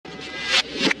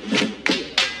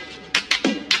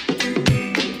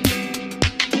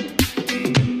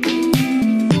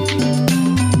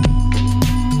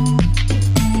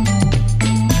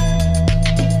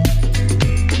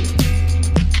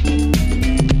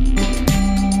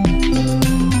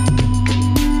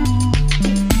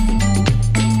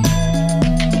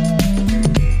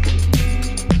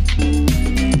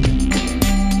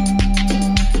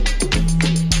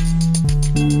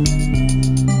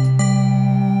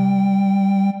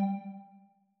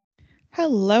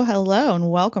Hello, hello,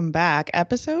 and welcome back.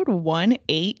 Episode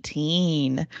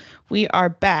 118. We are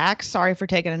back. Sorry for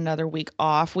taking another week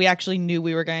off. We actually knew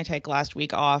we were going to take last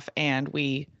week off, and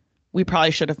we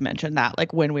probably should have mentioned that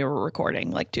like when we were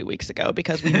recording like 2 weeks ago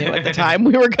because we knew at the time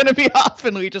we were going to be off,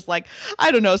 and we just like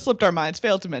I don't know, slipped our minds,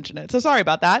 failed to mention it. So sorry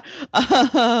about that.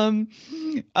 Um,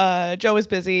 Joe was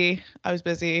busy. I was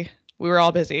busy. We were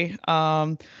all busy.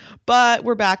 But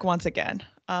we're back once again.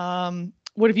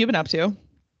 What have you been up to?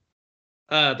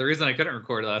 The reason I couldn't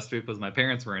record last week was my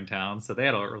parents were in town, so they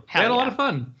Hell had a lot yeah. of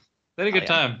fun. They had a Hell good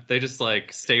yeah. time. They just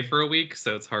like stay for a week,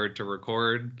 so it's hard to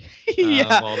record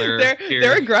Yeah, while they're they're they're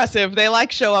here. aggressive. They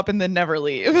like show up and then never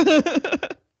leave.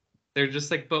 They're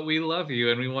just like, but we love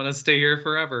you and we want to stay here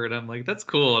forever. And I'm like, that's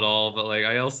cool and all, but like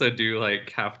I also do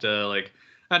like have to like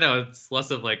I know it's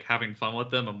less of like having fun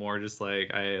with them and more just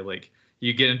like I like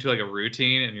you get into like a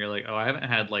routine and you're like, oh, I haven't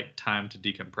had like time to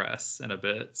decompress in a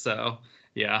bit. So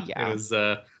yeah, it Yeah. was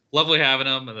lovely having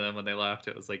them. And then when they left,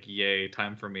 it was like, yay,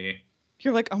 time for me.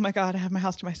 You're like, oh my God, I have my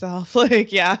house to myself.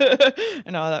 Like, yeah, I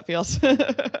know how that feels.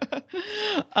 What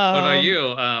about um, you?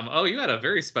 Oh, you had a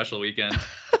very special weekend.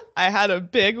 I had a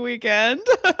big weekend.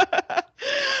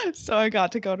 So I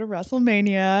got to go to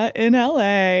WrestleMania in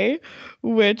LA,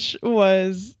 which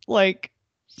was like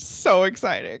so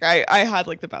exciting. I had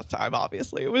like the best time,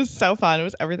 obviously. It was so fun. It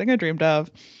was everything I dreamed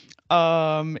of.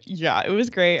 Yeah, it was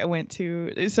great. I went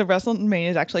to so WrestleMania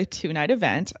is actually a two-night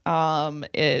event.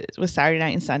 It was Saturday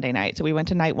night and Sunday night. So we went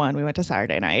to night one, we went to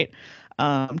Saturday night.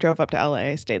 Drove up to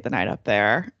LA, stayed the night up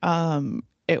there.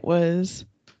 It was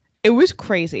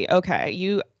crazy.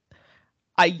 Okay,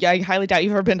 I highly doubt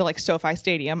you've ever been to like SoFi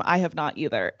Stadium. I have not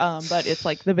either. But it's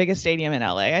like the biggest stadium in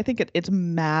LA. I think it's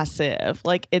massive.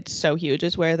 Like it's so huge.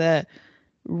 It's where the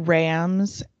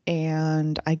Rams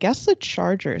and I guess the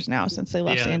Chargers now since they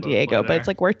left Yeah, they San both play Diego, but it's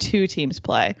there. like where two teams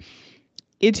play.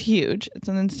 It's huge. It's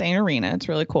an insane arena. It's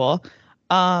really cool.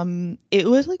 It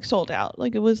was like sold out.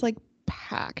 Like it was like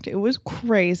packed. It was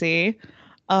crazy.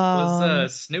 Was Um,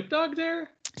 Snoop Dogg there?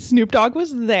 Snoop Dogg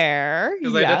was there.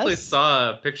 Because I definitely Yes. saw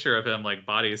a picture of him like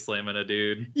body slamming a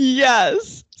dude.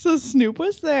 Yes. So Snoop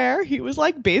was there. He was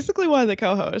like basically one of the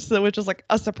co-hosts, which is like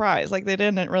a surprise. Like they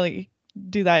didn't really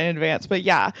do that in advance, but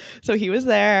yeah. So he was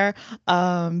there.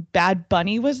 Bad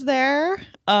Bunny was there.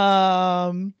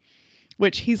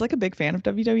 Which he's like a big fan of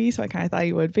WWE, so I kind of thought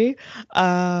he would be.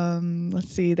 Let's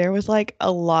see. There was like a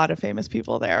lot of famous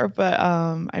people there, but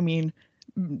I mean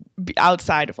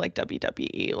outside of like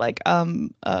WWE, like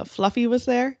Fluffy was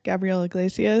there, Gabriel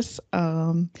Iglesias.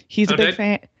 He's a Oh, big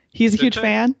fan. He's a did huge I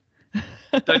fan.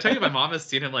 did I tell you my mom has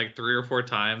seen him like 3 or 4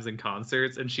 times in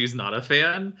concerts and she's not a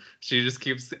fan? She just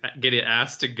keeps getting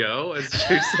asked to go and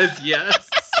she says yes.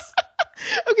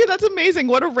 Okay, that's amazing.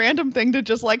 What a random thing to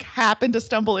just like happen to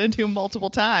stumble into multiple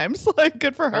times. Like,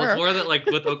 good for Well, it's her. more that like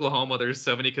with Oklahoma, there's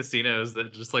so many casinos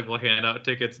that just like will hand out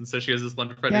tickets, and so she has this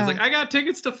one friend who's Yeah. like, "I got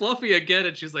tickets to Fluffy again,"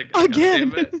 and she's like, "Oh, God Again.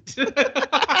 damn it!"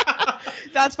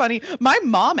 That's funny. My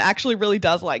mom actually really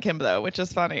does like him though, which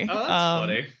is funny. Oh, that's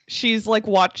funny. She's like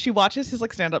she watches his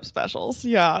like stand-up specials.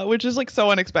 Yeah, which is like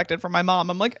so unexpected from my mom.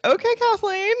 I'm like, "Okay,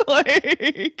 Kathleen."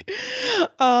 Like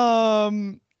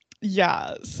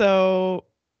yeah, so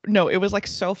no, it was like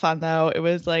so fun though. It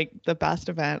was like the best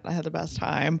event. I had the best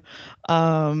time.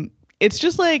 It's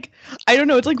just like I don't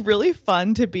know, it's like really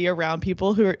fun to be around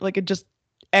people who are like it just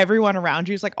everyone around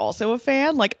you is like also a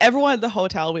fan. Like everyone at the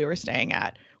hotel we were staying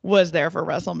at was there for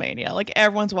WrestleMania. Like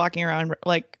everyone's walking around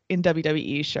like in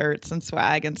WWE shirts and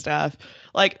swag and stuff.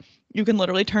 Like you can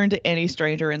literally turn to any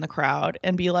stranger in the crowd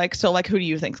and be like, so like who do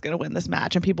you think's gonna win this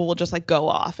match? And people will just like go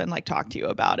off and like talk to you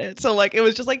about it. So like it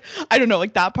was just like I don't know,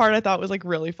 like that part I thought was like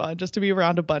really fun just to be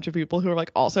around a bunch of people who are like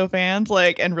also fans,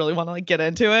 like and really want to like get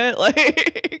into it.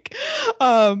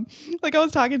 Um like I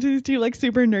was talking to these two like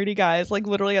super nerdy guys, like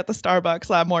literally at the Starbucks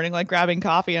that morning, like grabbing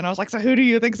coffee, and I was like, so who do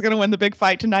you think's gonna win the big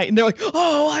fight tonight? And they're like,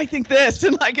 oh, I think this,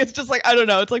 and like it's just like I don't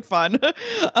know, it's like fun.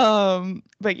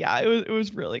 But yeah, it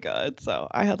was really good. So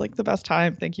I had like the best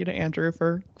time. Thank you to Andrew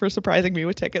for surprising me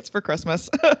with tickets for Christmas.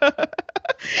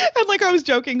 And like I was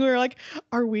joking, we were like,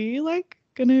 are we like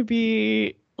gonna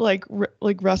be like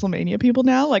WrestleMania people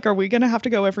now? Like, are we gonna have to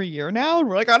go every year now? And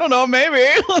we're like, I don't know, maybe.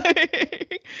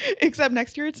 Like, except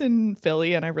next year it's in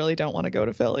Philly, and I really don't want to go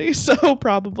to Philly, so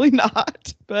probably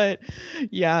not. But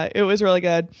yeah, it was really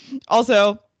good.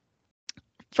 Also,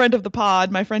 friend of the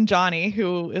pod, my friend Johnny,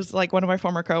 who is like one of my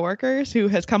former coworkers who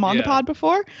has come on the Yeah. pod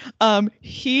before.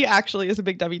 He actually is a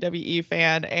big WWE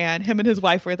fan, and him and his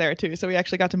wife were there too. So we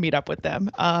actually got to meet up with them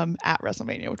at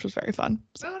WrestleMania, which was very fun.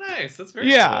 So Oh, nice. That's very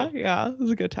yeah, cool. yeah, it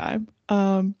was a good time.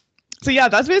 So yeah,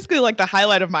 that's basically like the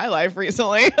highlight of my life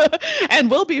recently, and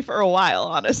will be for a while.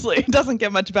 Honestly, it doesn't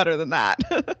get much better than that.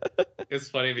 It's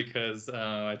funny because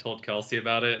I told Kelsey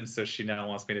about it, and so she now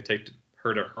wants me to take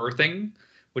her to her thing,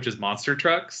 which is monster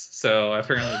trucks. So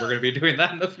apparently we're going to be doing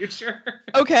that in the future.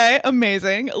 Okay,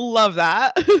 amazing. Love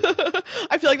that.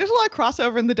 I feel like there's a lot of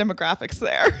crossover in the demographics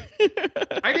there.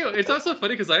 I do. It's also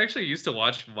funny because I actually used to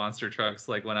watch monster trucks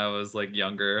like when I was like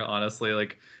younger. Honestly,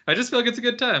 like I just feel like it's a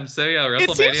good time. So yeah, WrestleMania.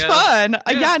 It seems fun.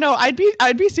 Yeah, no, I'd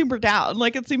be super down.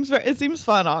 Like it seems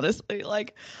fun, honestly.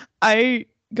 Like I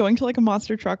going to like a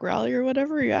monster truck rally or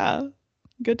whatever. Yeah,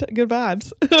 good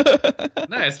vibes.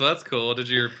 Nice. Well, that's cool. Did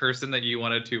your person that you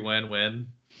wanted to win?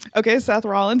 Okay, Seth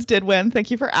Rollins did win. Thank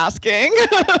you for asking.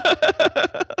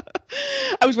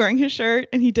 I was wearing his shirt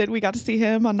and he did. We got to see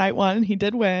him on night one and he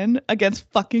did win against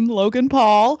fucking Logan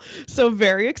Paul. So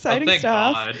very exciting thank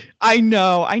stuff. God. I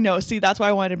know. See, that's why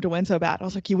I wanted him to win so bad. I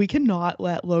was like, we cannot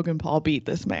let Logan Paul beat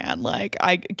this man. Like,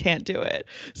 I can't do it.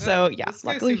 So yeah,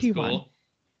 luckily he won.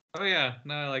 Oh yeah,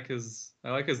 no, I like his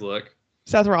look.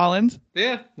 Seth Rollins.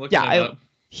 Yeah,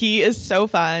 he is so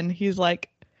fun. He's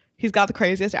got the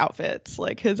craziest outfits.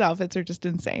 Like his outfits are just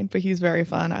insane, but he's very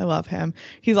fun. I love him.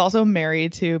 He's also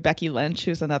married to Becky Lynch,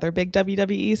 who's another big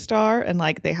WWE star, and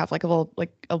like they have like a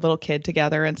little kid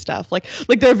together and stuff. Like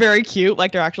they're very cute.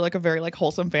 Like they're actually like a very like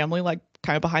wholesome family, like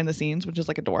kind of behind the scenes, which is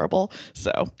like adorable.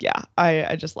 So yeah,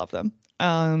 I just love them.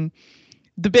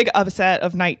 The big upset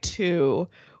of night 2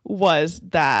 was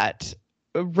that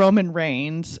Roman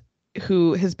Reigns,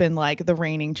 who has been like the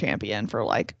reigning champion for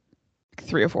like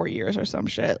 3 or 4 years or some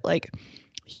shit, like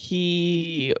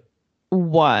he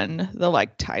won the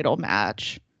like title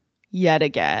match yet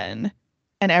again,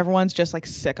 and everyone's just like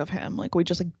sick of him. Like we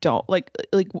just like don't like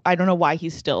I don't know why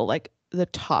he's still like the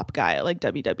top guy at like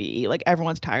WWE. Like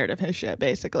everyone's tired of his shit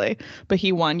basically, but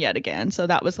he won yet again. So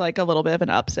that was like a little bit of an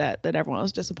upset that everyone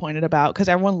was disappointed about, because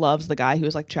everyone loves the guy who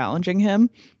was like challenging him.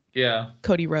 Yeah.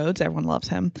 Cody Rhodes, everyone loves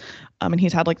him. And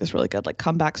he's had like this really good like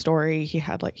comeback story. He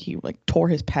tore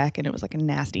his pec and it was like a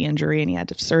nasty injury and he had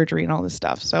to have surgery and all this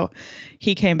stuff. So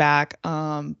he came back,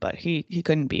 but he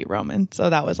couldn't beat Roman. So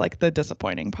that was like the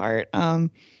disappointing part.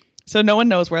 So no one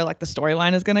knows where like the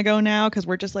storyline is going to go now, because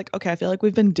we're just like, okay, I feel like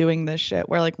we've been doing this shit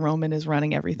where like Roman is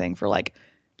running everything for like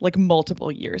multiple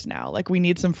years now. Like we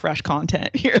need some fresh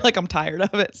content here. Like I'm tired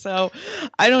of it. So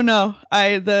I don't know.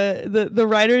 The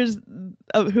writers,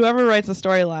 whoever writes the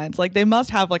storylines, like they must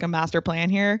have like a master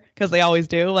plan here, because they always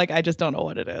do. Like I just don't know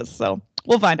what it is. So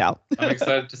we'll find out. I'm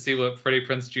excited to see what Freddie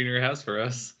Prinze Jr. has for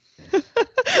us. Oh,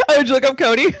 did you look up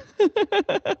Cody?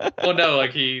 Well, no,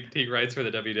 like he writes for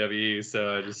the WWE,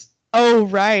 so I just. Oh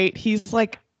right, he's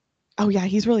like. Oh yeah,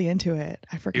 he's really into it.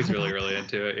 I forgot. He's really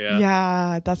into it. Yeah.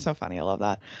 Yeah, that's so funny. I love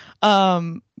that.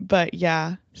 But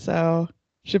yeah, so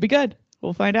should be good.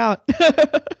 We'll find out.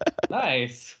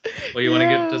 Nice. Well, you want to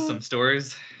get into some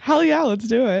stories? Hell yeah, let's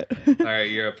do it. All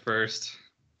right, you're up first.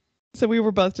 So we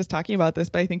were both just talking about this,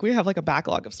 but I think we have like a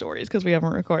backlog of stories because we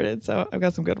haven't recorded. So I've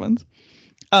got some good ones.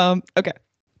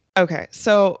 Okay,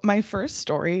 so my first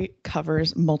story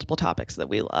covers multiple topics that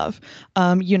we love.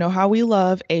 You know how we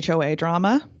love HOA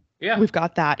drama? Yeah. We've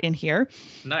got that in here.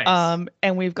 Nice.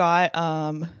 And we've got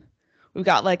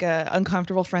like a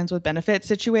uncomfortable friends with benefits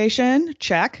situation.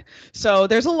 Check. So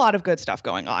there's a lot of good stuff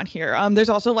going on here. There's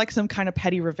also like some kind of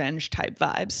petty revenge type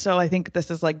vibes. So I think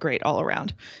this is like great all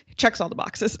around. Checks all the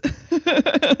boxes.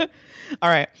 All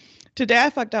right. Today I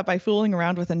fucked up by fooling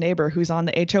around with a neighbor who's on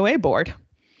the HOA board.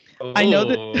 Oh, I know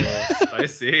that. I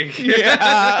see.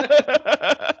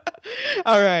 Yeah.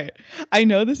 All right. I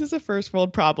know this is a first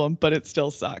world problem, but it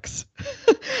still sucks.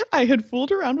 I had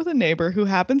fooled around with a neighbor who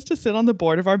happens to sit on the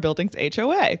board of our building's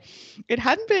HOA. It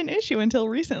hadn't been an issue until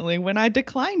recently when I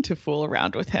declined to fool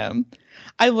around with him.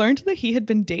 I learned that he had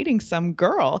been dating some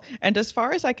girl, and as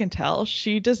far as I can tell,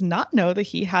 she does not know that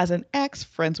he has an ex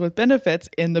friends with benefits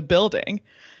in the building.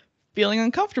 Feeling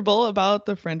uncomfortable about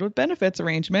the friend with benefits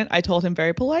arrangement, I told him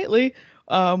very politely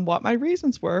what my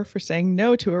reasons were for saying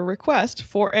no to a request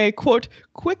for a, quote,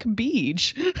 quick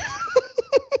beach.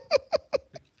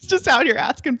 It's just out here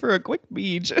asking for a quick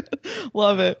beach.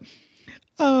 Love it.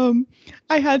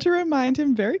 I had to remind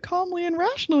him very calmly and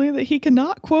rationally that he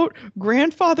cannot, quote,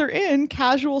 grandfather in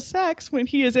casual sex when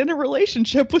he is in a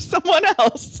relationship with someone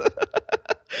else.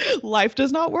 Life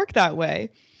does not work that way.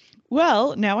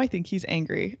 Well, now I think he's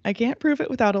angry. I can't prove it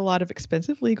without a lot of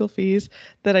expensive legal fees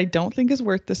that I don't think is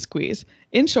worth the squeeze.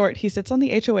 In short, he sits on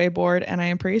the HOA board, and I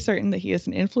am pretty certain that he is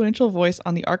an influential voice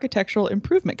on the Architectural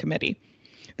Improvement Committee.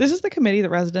 This is the committee that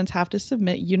residents have to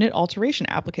submit unit alteration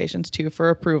applications to for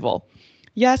approval.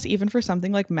 Yes, even for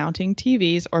something like mounting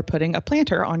TVs or putting a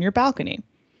planter on your balcony.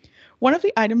 One of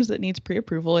the items that needs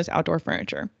pre-approval is outdoor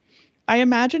furniture. I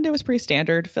imagined it was pretty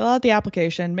standard. Fill out the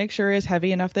application, make sure it's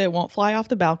heavy enough that it won't fly off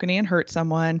the balcony and hurt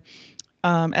someone,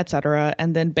 etc.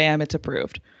 And then bam, it's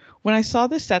approved. When I saw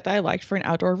this set that I liked for an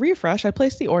outdoor refresh, I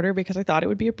placed the order because I thought it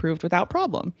would be approved without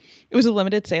problem. It was a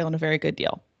limited sale and a very good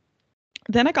deal.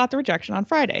 Then I got the rejection on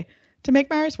Friday. To make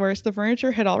matters worse, the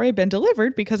furniture had already been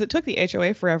delivered because it took the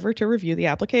HOA forever to review the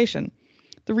application.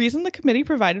 The reason the committee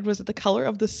provided was that the color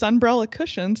of the sunbrella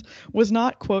cushions was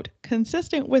not, quote,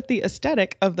 consistent with the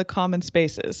aesthetic of the common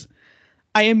spaces.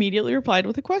 I immediately replied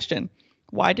with a question.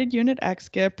 Why did Unit X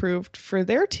get approved for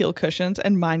their teal cushions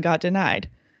and mine got denied?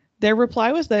 Their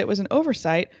reply was that it was an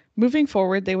oversight. Moving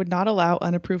forward, they would not allow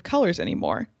unapproved colors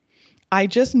anymore. I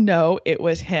just know it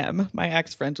was him, my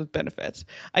ex-friends with benefits.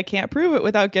 I can't prove it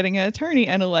without getting an attorney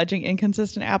and alleging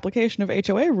inconsistent application of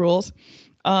HOA rules,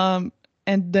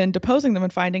 and then deposing them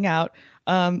and finding out.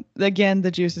 Again,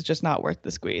 the juice is just not worth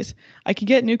the squeeze. I could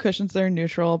get new cushions that are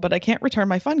neutral, but I can't return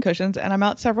my fun cushions, and I'm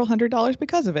out several $100s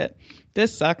because of it.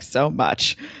 This sucks so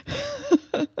much.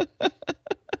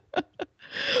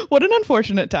 What an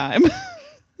unfortunate time.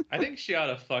 I think she ought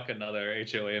to fuck another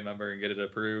HOA member and get it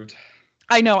approved.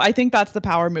 I know. I think that's the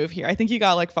power move here. I think you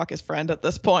gotta like fuck his friend at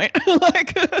this point.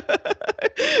 Like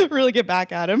really get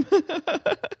back at him.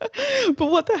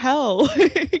 But what the hell?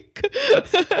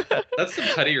 That's some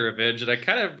petty revenge, and I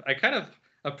kind of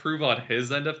approve on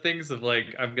his end of things of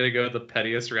like I'm gonna go the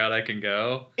pettiest route I can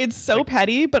go. It's so like,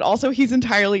 petty, but also he's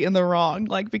entirely in the wrong.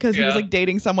 Like because he was like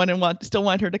dating someone and still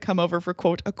want her to come over for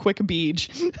quote a quick beach,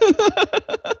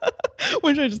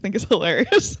 which I just think is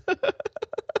hilarious.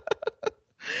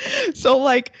 So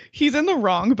like he's in the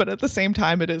wrong, but at the same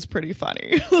time it is pretty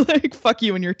funny. Like fuck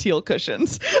you and your teal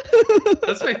cushions.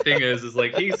 That's my thing is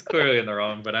like he's clearly in the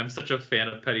wrong, but I'm such a fan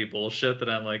of petty bullshit that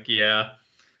I'm like, yeah,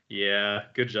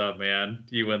 good job, man.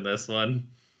 You win this one.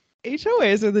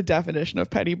 HOAs are the definition of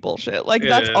petty bullshit. Like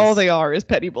that's all they are is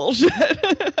petty bullshit.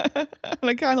 And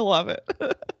I kind of love it.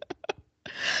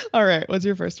 All right, what's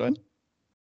your first one?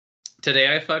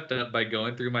 Today I fucked up by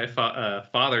going through my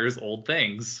father's old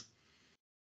things.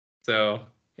 So,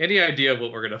 any idea of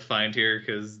what we're going to find here?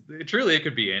 Because it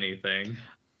could be anything.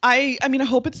 I mean, I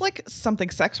hope it's like something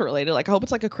sex related. Like, I hope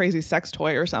it's like a crazy sex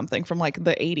toy or something from like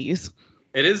the 80s.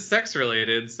 It is sex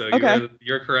related, so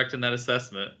you're correct in that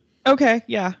assessment. Okay,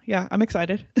 yeah, I'm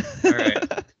excited. All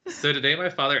right. So today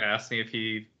my father asked me if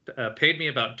he paid me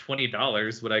about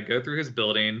 $20, would I go through his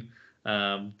building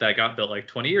that got built like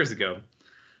 20 years ago?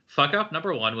 Fuck up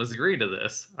number one was agreeing to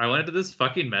this. I went into this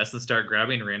fucking mess and started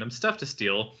grabbing random stuff to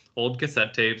steal. Old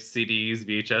cassette tapes, CDs,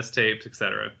 VHS tapes,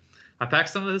 etc. I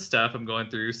packed some of this stuff. I'm going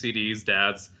through CDs,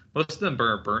 dads. Most of them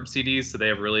are burnt CDs, so they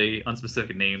have really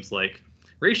unspecific names like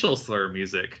racial slur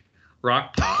music,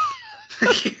 rock pop.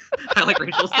 I like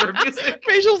racial slur music.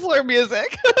 Racial slur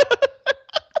music.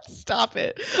 Stop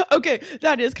it. Okay,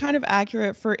 that is kind of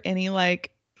accurate for any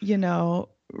like,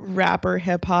 rapper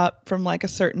hip hop from like a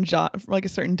certain genre, like a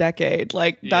certain decade.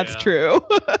 Like that's true.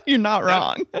 You're not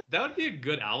wrong. That would be a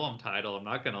good album title. I'm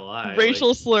not gonna lie.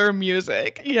 Racial slur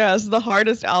music. Yes, the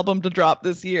hardest album to drop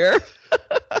this year.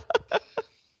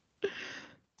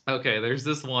 Okay, there's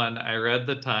this one. I read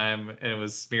the time and it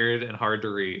was smeared and hard to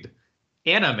read.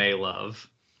 Anime love.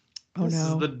 Oh this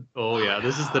no.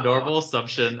 This is the normal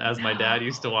assumption as my dad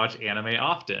used to watch anime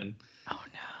often. Oh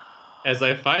no. As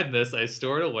I find this, I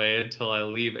store it away until I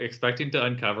leave, expecting to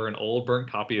uncover an old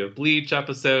burnt copy of Bleach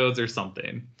episodes or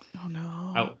something. Oh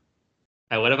no.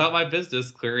 I went about my business,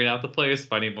 clearing out the place,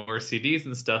 finding more CDs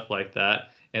and stuff like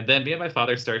that, and then me and my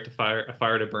father start a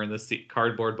fire to burn the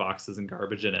cardboard boxes and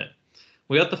garbage in it.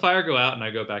 We let the fire go out and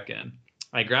I go back in.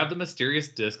 I grab the mysterious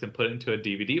disc and put it into a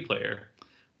DVD player.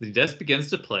 The disc begins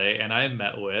to play and I am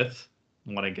met with,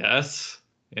 want to guess?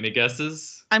 Any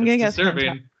guesses? I'm going to guess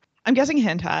hentai. I'm guessing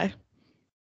hentai.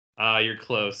 You're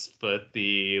close, but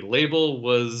the label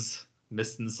was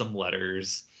missing some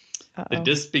letters. Uh-oh. The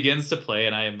disc begins to play,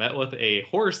 and I am met with a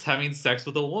horse having sex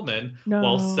with a woman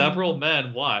while several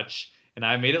men watch. And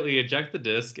I immediately eject the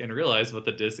disc and realize what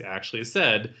the disc actually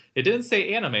said. It didn't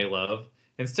say anime love.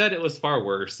 Instead, it was far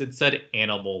worse. It said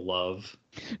animal love.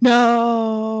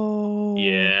 No.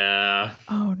 Yeah.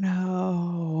 Oh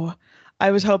no. I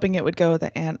was hoping it would go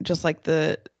just like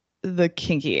the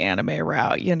kinky anime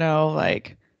route,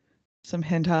 like some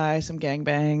hentai, some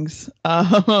gangbangs,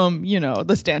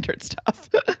 the standard stuff.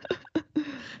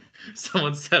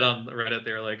 Someone said on Reddit,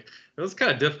 they were like, it was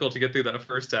kind of difficult to get through that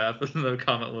first half. And the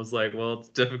comment was like, well, it's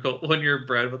difficult when you're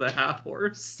bred with a half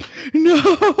horse.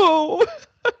 No.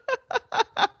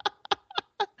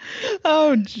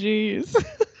 Oh, jeez.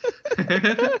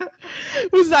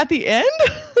 Was that the end?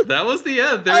 That was the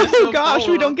end. There is Oh no gosh,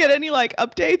 we don't follow-up. get any like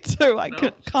updates or like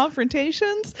Nope.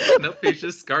 confrontations. Nope, he's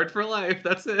just scarred for life.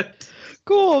 That's it.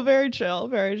 Cool, very chill,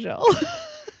 very chill.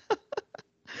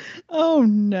 Oh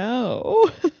no.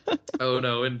 Oh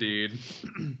no, indeed.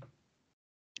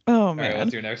 Oh All right, what's man.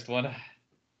 your next one?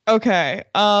 Okay.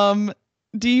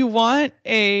 Do you want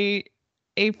a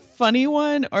funny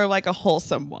one or like a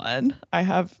wholesome one?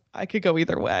 I could go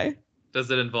either way. Does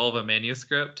it involve a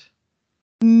manuscript?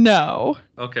 No.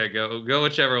 Okay, go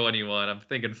whichever one you want. I'm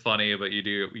thinking funny, but you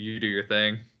do your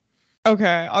thing.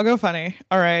 Okay, I'll go funny.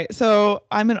 All right. So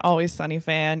I'm an Always Sunny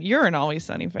fan. You're an Always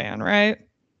Sunny fan, right?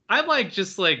 I'm like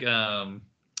just like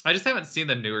I just haven't seen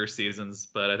the newer seasons,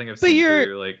 but I think I've But seen you're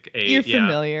through like you're 8. Yeah.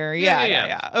 familiar. Yeah, Yeah, yeah, yeah,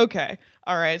 yeah. yeah. Okay.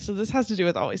 All right. So this has to do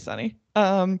with Always Sunny.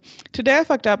 Today I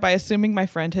fucked up by assuming my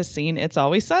friend has seen It's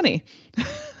Always Sunny.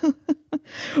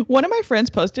 One of my friends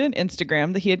posted on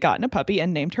Instagram that he had gotten a puppy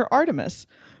and named her Artemis.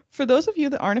 For those of you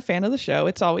that aren't a fan of the show,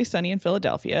 It's Always Sunny in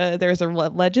Philadelphia, there's a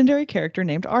legendary character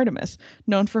named Artemis,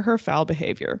 known for her foul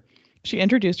behavior. She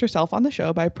introduced herself on the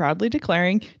show by proudly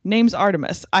declaring, "Name's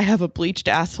Artemis. I have a bleached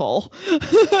asshole."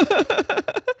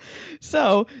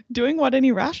 So, doing what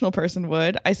any rational person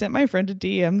would, I sent my friend a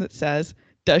DM that says,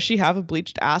 "Does she have a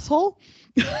bleached asshole?"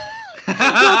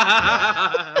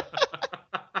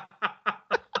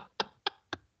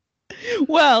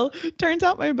 Well, turns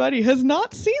out my buddy has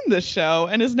not seen this show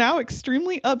and is now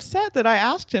extremely upset that I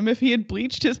asked him if he had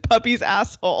bleached his puppy's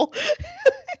asshole.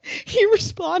 He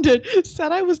responded,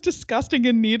 said I was disgusting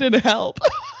and needed help.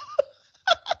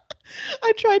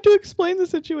 I tried to explain the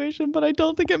situation, but I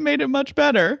don't think it made it much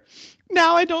better.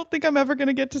 Now I don't think I'm ever going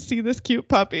to get to see this cute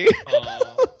puppy.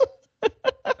 Aw,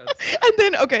 that's And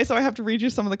then, okay, so I have to read you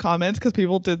some of the comments because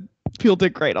people did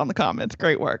great on the comments.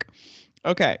 Great work.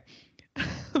 Okay.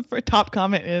 For top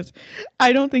comment is,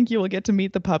 I don't think you will get to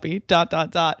meet the puppy, ...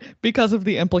 because of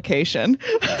the implication.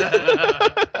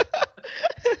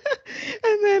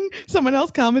 And then someone else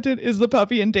commented, is the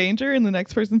puppy in danger? And the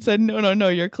next person said, no,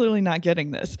 you're clearly not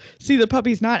getting this. See, the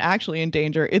puppy's not actually in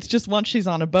danger. It's just once she's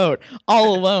on a boat,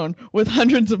 all alone, with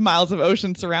hundreds of miles of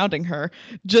ocean surrounding her,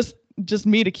 just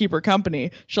me to keep her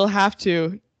company. She'll have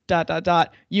to ...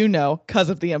 because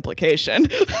of the implication.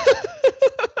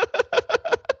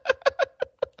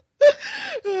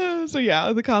 So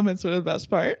yeah, the comments were the best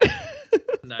part.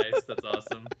 nice. That's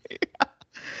awesome.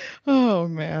 Oh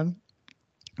man.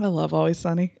 I love Always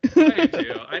Sunny. I do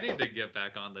too. I need to get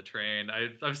back on the train.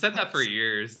 I've said that for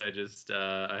years. I just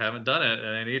I haven't done it,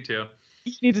 and I need to.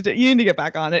 You need to get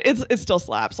back on it. It still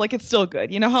slaps. Like it's still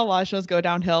good. You know how a lot of shows go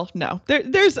downhill? No.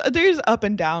 There's up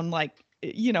and down like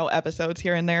episodes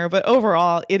here and there, but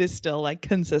overall it is still like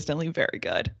consistently very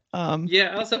good.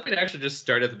 Yeah, I was hoping to actually just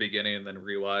start at the beginning and then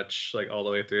rewatch like all the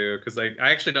way through because I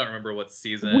actually don't remember what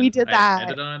season We did I that.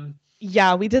 ended on.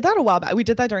 Yeah, we did that a while back. We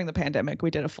did that during the pandemic.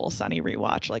 We did a full Sunny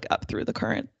rewatch, like up through the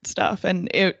current stuff, and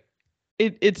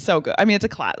it's so good. I mean, it's a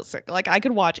classic. Like I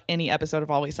could watch any episode of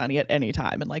Always Sunny at any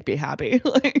time and like be happy.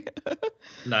 Like,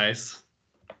 Nice.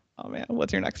 oh man,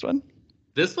 what's your next one?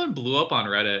 This one blew up on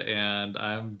Reddit, and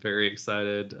I'm very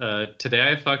excited.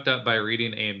 Today I fucked up by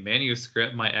reading a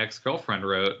manuscript my ex-girlfriend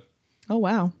wrote. Oh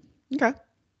wow. Okay.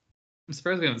 I'm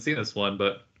surprised we haven't seen this one,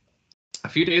 but a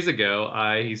few days ago,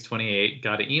 he's 28,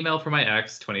 got an email from my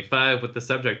ex, 25, with the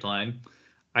subject line,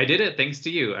 "I did it thanks to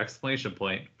you!" Exclamation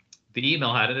point. The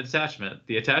email had an attachment.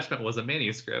 The attachment was a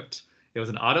manuscript. It was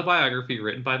an autobiography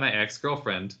written by my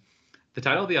ex-girlfriend. The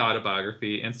title of the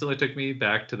autobiography instantly took me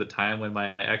back to the time when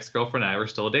my ex-girlfriend and I were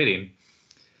still dating.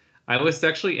 I was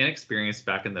sexually inexperienced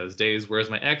back in those days, whereas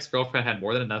my ex-girlfriend had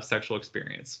more than enough sexual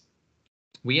experience.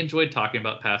 We enjoyed talking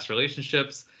about past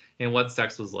relationships and what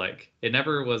sex was like. It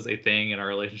never was a thing in our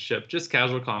relationship, just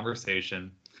casual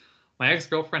conversation. My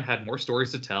ex-girlfriend had more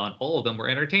stories to tell, and all of them were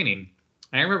entertaining.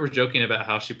 I remember joking about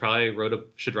how she probably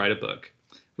should write a book.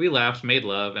 We laughed, made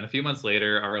love, and a few months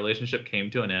later, our relationship came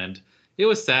to an end. It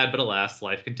was sad, but alas,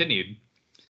 life continued.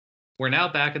 We're now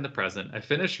back in the present. I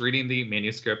finished reading the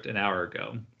manuscript an hour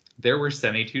ago. There were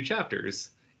 72 chapters.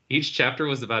 Each chapter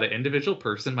was about an individual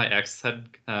person my ex had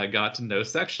got to know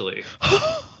sexually.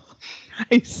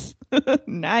 Nice.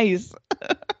 Nice.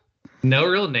 No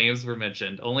real names were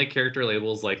mentioned, only character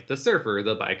labels like the surfer,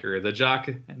 the biker, the jock,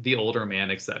 the older man,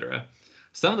 etc.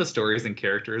 Some of the stories and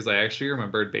characters I actually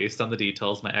remembered based on the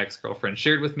details my ex-girlfriend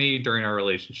shared with me during our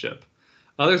relationship.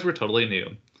 Others were totally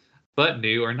new. But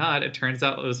new or not, it turns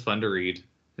out it was fun to read.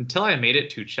 Until I made it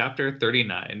to chapter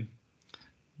 39.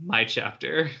 My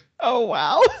chapter. Oh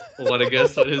wow. Want to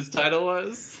guess what his title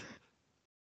was?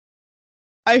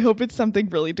 I hope it's something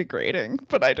really degrading,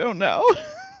 but I don't know.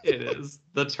 It is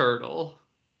The Turtle.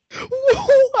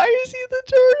 Why is he the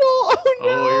turtle?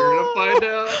 Oh, you're gonna find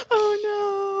Oh out. no!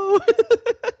 Oh no!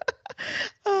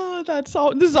 Oh, that's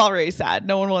all. This is already sad.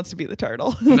 No one wants to be the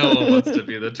turtle. No one wants to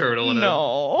be the turtle in a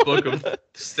No. book of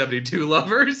 72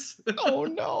 lovers. Oh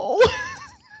no.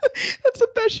 That's the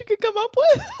best you could come up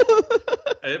with.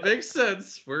 It makes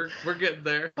sense. We're getting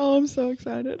there. Oh, I'm so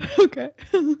excited. Okay.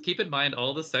 Keep in mind,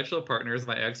 all the sexual partners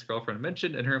my ex-girlfriend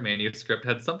mentioned in her manuscript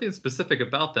had something specific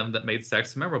about them that made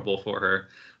sex memorable for her.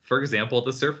 For example,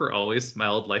 the surfer always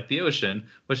smelled like the ocean,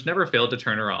 which never failed to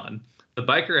turn her on. The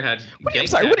biker had Wait, I'm gang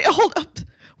sorry. tat- Hold up.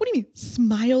 What do you mean?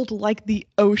 Smiled like the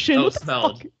ocean? Oh, What the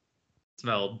smelled. fuck?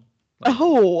 Smelled. Like,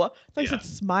 Oh, I thought you yeah. said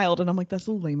smiled, and I'm like, that's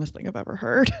the lamest thing I've ever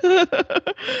heard.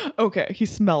 Okay, he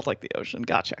smelled like the ocean.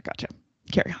 Gotcha.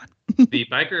 Carry on. The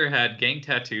biker had gang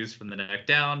tattoos from the neck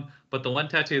down, but the one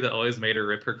tattoo that always made her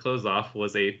rip her clothes off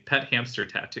was a pet hamster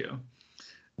tattoo.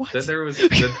 What? Then there was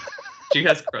she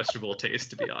has questionable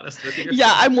taste, to be honest with you.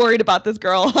 Yeah, I'm worried about this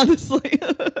girl, honestly.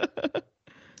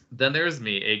 Then there's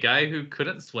me, a guy who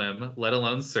couldn't swim, let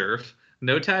alone surf,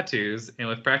 no tattoos, and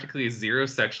with practically zero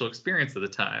sexual experience at the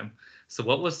time. So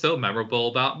what was so memorable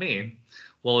about me?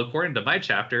 Well, according to my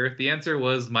chapter, the answer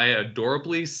was my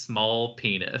adorably small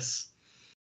penis.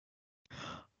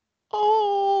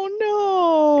 Oh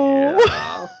no.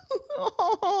 Yeah.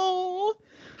 Oh,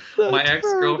 the My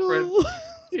ex-girlfriend turtle.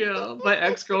 Yeah, my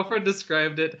ex-girlfriend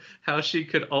described it how she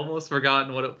could almost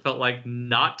forgotten what it felt like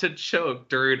not to choke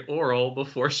during oral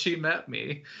before she met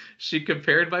me. She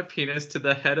compared my penis to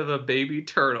the head of a baby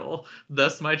turtle,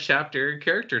 thus my chapter and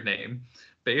character name.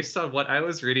 Based on what I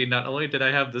was reading, not only did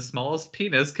I have the smallest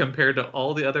penis compared to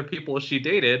all the other people she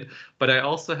dated, but I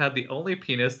also had the only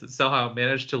penis that somehow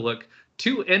managed to look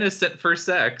too innocent for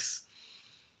sex.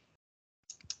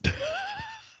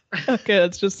 Okay,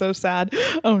 that's just so sad.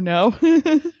 Oh no.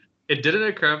 It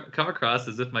didn't come across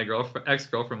as if my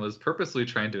ex-girlfriend was purposely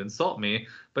trying to insult me,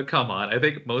 but come on, I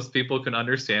think most people can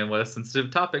understand what a sensitive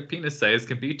topic penis size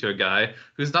can be to a guy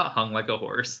who's not hung like a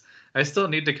horse. I still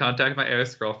need to contact my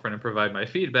ex-girlfriend and provide my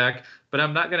feedback, but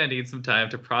I'm not going to need some time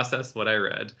to process what I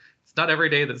read. It's not every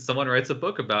day that someone writes a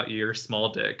book about your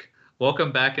small dick.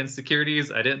 Welcome back,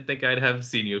 insecurities. I didn't think I'd have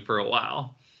seen you for a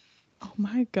while. Oh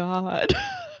my god.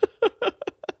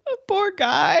 Poor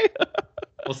guy.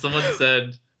 Well, someone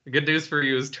said, the good news for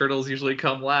you is turtles usually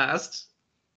come last.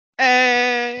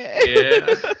 Hey.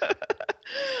 Yeah.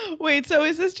 Wait, so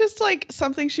is this just like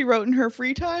something she wrote in her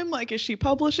free time? Like, is she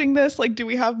publishing this? Like, do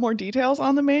we have more details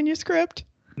on the manuscript?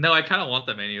 No, I kind of want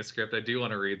the manuscript. I do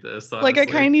want to read this, Like, I kind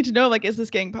honestly. of need to know, like, is this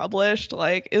getting published?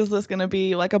 Like, is this gonna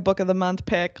be like a book of the month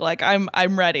pick? Like, I'm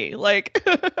ready. Like,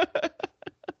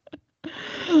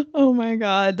 oh my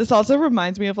God. This also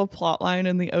reminds me of a plot line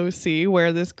in the OC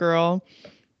where this girl,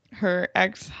 her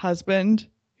ex-husband,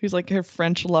 who's like her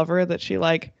French lover that she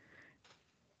like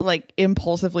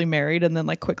impulsively married and then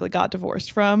like quickly got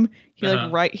divorced from.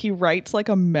 Uh-huh. He writes like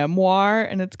a memoir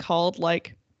and it's called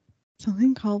like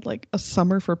something called like A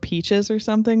Summer for Peaches or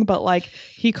something, but like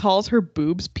he calls her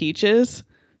boobs peaches.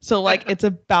 So like it's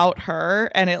about her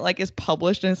and it like is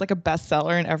published and it's like a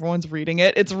bestseller and everyone's reading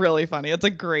it. It's really funny. It's a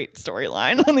great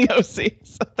storyline on the OC.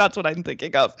 So that's what I'm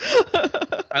thinking of.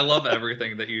 I love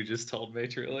everything that you just told me,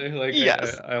 truly. Like,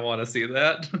 Yes. I want to see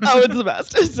that. Oh, it's the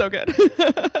best. It's so good.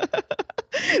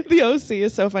 The OC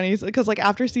is so funny because like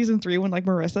after season 3 when like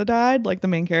Marissa died, like the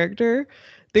main character,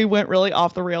 they went really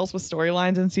off the rails with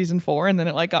storylines in season 4 and then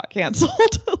it like got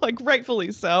canceled, like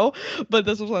rightfully so. But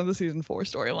this was one of the season 4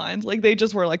 storylines. Like they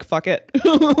just were like, fuck it.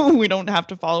 We don't have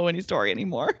to follow any story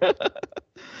anymore.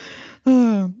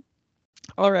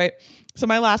 All right. So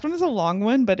my last one is a long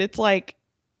one, but it's like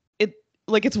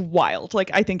it's wild.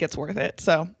 Like I think it's worth it.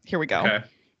 So here we go. Okay.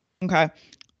 Okay.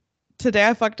 Today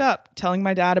I fucked up telling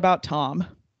my dad about Tom.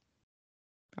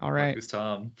 All right. Who's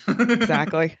Tom?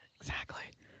 Exactly.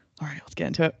 All right, let's get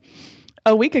into it.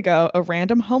 A week ago, a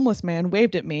random homeless man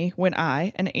waved at me when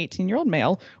I, an 18-year-old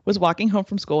male, was walking home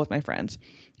from school with my friends.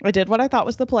 I did what I thought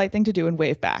was the polite thing to do and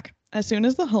waved back. As soon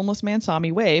as the homeless man saw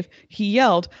me wave, he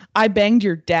yelled, "I banged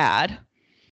your dad."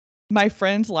 My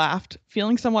friends laughed.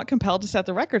 Feeling somewhat compelled to set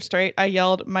the record straight, I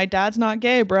yelled, "My dad's not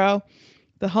gay, bro."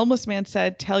 The homeless man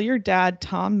said, "Tell your dad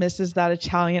Tom misses that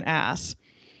Italian ass."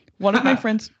 One of my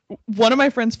friends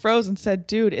froze and said,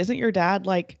 "Dude, isn't your dad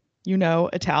like,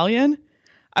 Italian?"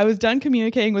 I was done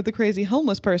communicating with the crazy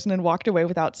homeless person and walked away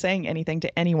without saying anything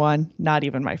to anyone, not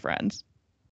even my friends.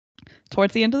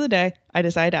 Towards the end of the day, I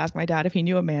decided to ask my dad if he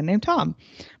knew a man named Tom.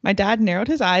 My dad narrowed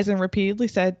his eyes and repeatedly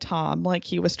said Tom, like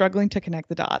he was struggling to connect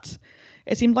the dots.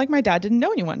 It seemed like my dad didn't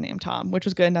know anyone named Tom, which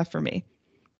was good enough for me.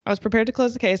 I was prepared to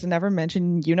close the case and never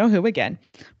mention you know who again.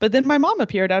 But then my mom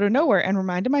appeared out of nowhere and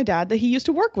reminded my dad that he used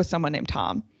to work with someone named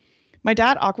Tom. My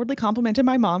dad awkwardly complimented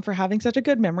my mom for having such a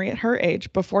good memory at her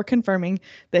age before confirming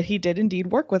that he did indeed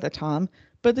work with a Tom,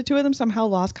 but the two of them somehow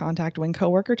lost contact when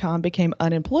coworker Tom became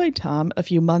unemployed Tom a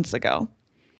few months ago.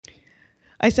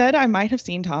 I said I might have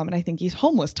seen Tom and I think he's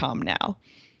homeless Tom now.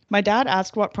 My dad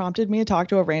asked what prompted me to talk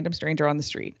to a random stranger on the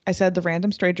street. I said the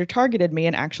random stranger targeted me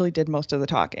and actually did most of the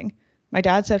talking. My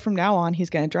dad said from now on he's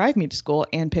going to drive me to school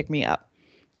and pick me up.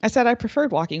 I said I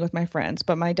preferred walking with my friends,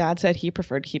 but my dad said he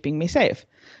preferred keeping me safe.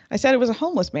 I said it was a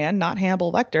homeless man, not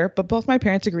Hannibal Lecter, but both my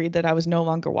parents agreed that I was no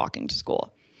longer walking to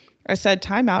school. I said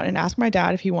time out and asked my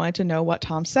dad if he wanted to know what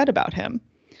Tom said about him.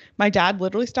 My dad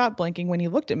literally stopped blinking when he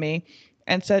looked at me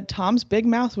and said Tom's big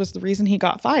mouth was the reason he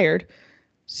got fired.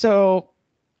 So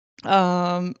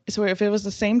if it was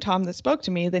the same Tom that spoke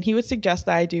to me, then he would suggest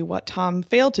that I do what Tom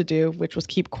failed to do, which was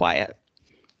keep quiet.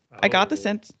 I got the Oh.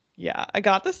 sense, yeah, I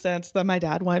got the sense that my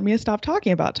dad wanted me to stop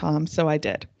talking about Tom, so I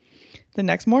did. The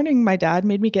next morning, my dad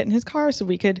made me get in his car so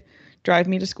we could drive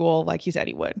me to school like he said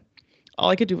he would. All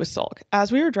I could do was sulk.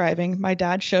 As we were driving, my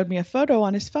dad showed me a photo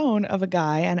on his phone of a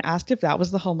guy and asked if that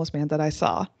was the homeless man that I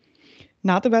saw.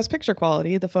 Not the best picture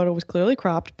quality, the photo was clearly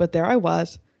cropped, but there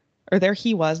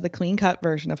he was, the clean cut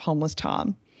version of homeless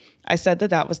Tom. I said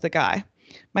that that was the guy.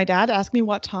 My dad asked me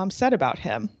what Tom said about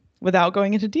him. Without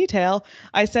going into detail,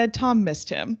 I said Tom missed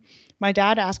him. My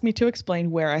dad asked me to explain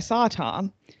where I saw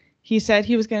Tom. He said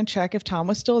he was going to check if Tom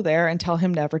was still there and tell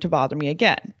him never to bother me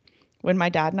again. When my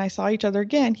dad and I saw each other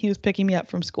again, he was picking me up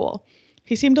from school.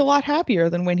 He seemed a lot happier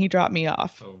than when he dropped me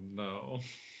off. Oh no.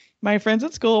 My friends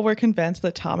at school were convinced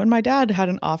that Tom and my dad had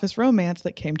an office romance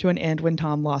that came to an end when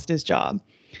Tom lost his job.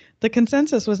 The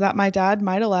consensus was that my dad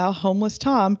might allow homeless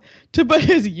Tom to put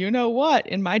his you know what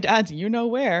in my dad's you know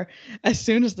where as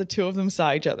soon as the two of them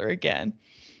saw each other again.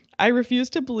 I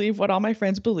refused to believe what all my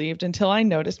friends believed until I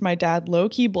noticed my dad low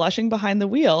key blushing behind the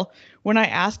wheel when I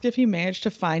asked if he managed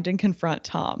to find and confront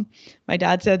Tom. My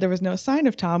dad said there was no sign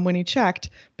of Tom when he checked,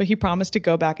 but he promised to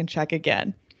go back and check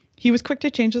again. He was quick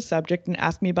to change the subject and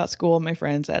ask me about school, my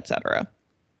friends, etc.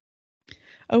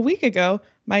 A week ago,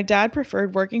 my dad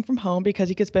preferred working from home because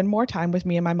he could spend more time with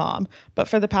me and my mom, but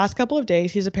for the past couple of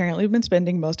days, he's apparently been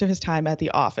spending most of his time at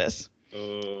the office.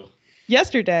 Oh.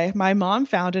 Yesterday, my mom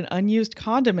found an unused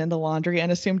condom in the laundry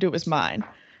and assumed it was mine.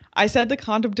 I said the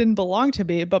condom didn't belong to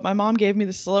me, but my mom gave me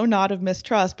the slow nod of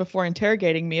mistrust before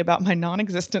interrogating me about my non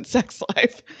existent sex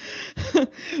life.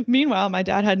 Meanwhile, my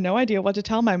dad had no idea what to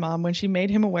tell my mom when she made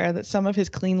him aware that some of his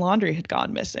clean laundry had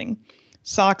gone missing.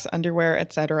 Socks, underwear,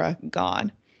 etc.,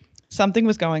 gone. Something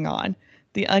was going on.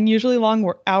 The unusually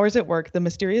long hours at work, the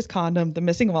mysterious condom, the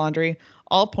missing laundry,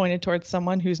 all pointed towards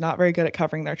someone who's not very good at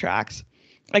covering their tracks.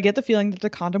 I get the feeling that the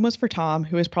condom was for Tom,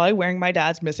 who is probably wearing my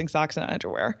dad's missing socks and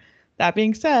underwear. That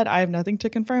being said, I have nothing to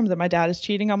confirm that my dad is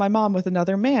cheating on my mom with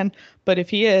another man, but if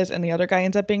he is and the other guy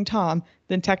ends up being Tom,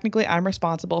 then technically I'm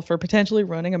responsible for potentially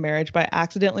ruining a marriage by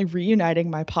accidentally reuniting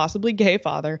my possibly gay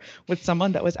father with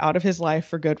someone that was out of his life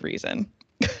for good reason.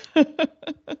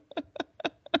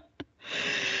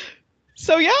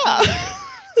 So yeah.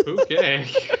 Okay.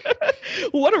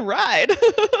 What a ride.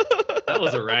 That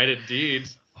was a ride indeed.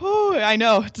 Oh, I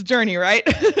know. It's a journey, right?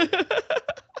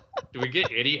 Do we get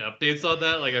any updates on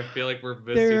that? Like, I feel like we're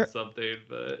missing There something,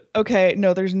 but Okay,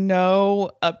 no, there's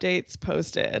no updates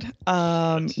posted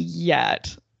shit.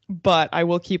 yet, but I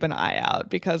will keep an eye out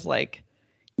because like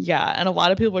yeah, and a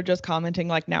lot of people are just commenting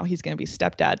like now he's going to be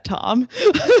stepdad Tom.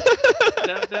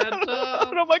 Stepdad And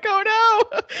Tom. I'm like, "Oh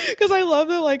no." Cuz I love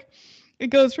that like it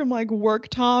goes from like work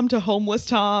Tom to homeless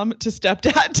Tom to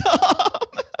stepdad Tom.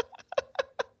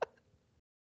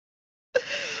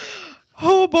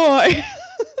 Oh boy.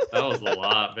 That was a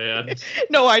lot, man.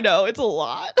 No, I know it's a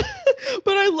lot,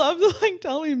 but I love the like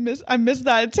tell me I miss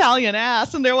that Italian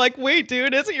ass, and they're like, wait,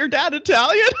 dude, isn't your dad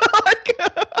Italian? Like,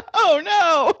 oh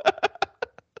no.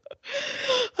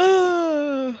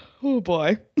 Oh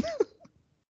boy.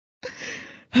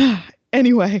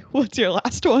 Anyway, what's your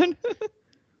last one?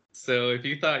 So if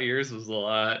you thought yours was a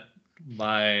lot,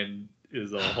 mine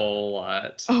is a whole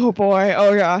lot. Oh boy.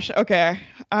 Oh gosh. Okay.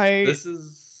 I This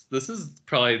is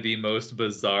probably the most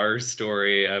bizarre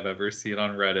story I've ever seen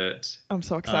on Reddit. I'm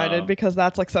so excited Um, because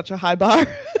that's like such a high bar.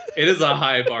 it is a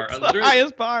high bar. It's the Literally,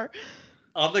 highest bar.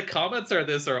 all the comments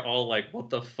are all like, "What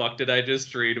the fuck did I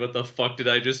just read? What the fuck did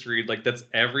I just read?" Like that's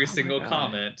every Oh my single god.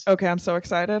 comment. Okay, I'm so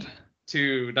excited.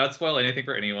 To not spoil anything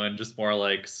for anyone, just more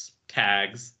like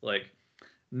tags. Like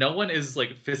no one is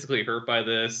like physically hurt by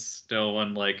this. No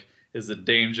one is in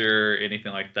danger,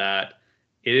 anything like that.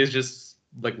 It is just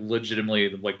like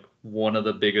legitimately like one of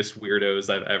the biggest weirdos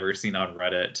I've ever seen on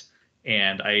Reddit.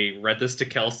 And I read this to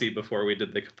Kelsey before we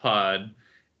did the pod,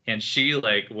 and she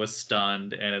like was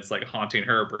stunned, and it's like haunting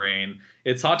her brain.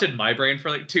 It's haunted my brain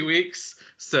for like 2 weeks.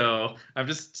 So I'm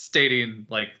just stating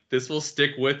like this will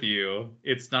stick with you.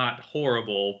 It's not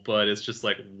horrible, but it's just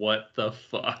like what the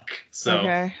fuck. So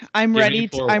Okay. I'm give me ready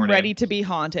to forewarning. be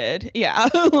haunted. Yeah.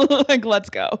 Like let's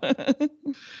go.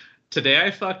 Today I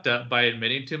fucked up by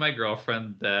admitting to my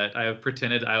girlfriend that I have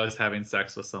pretended I was having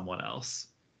sex with someone else.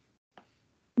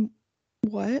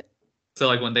 What? So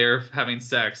like when they were having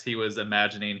sex, he was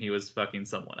imagining he was fucking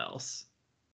someone else.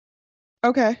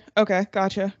 Okay. Okay.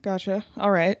 Gotcha. Gotcha. All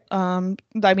right. I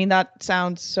mean that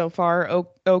sounds so far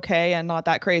okay and not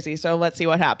that crazy. So let's see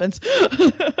what happens.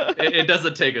 It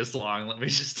doesn't take us long. Let me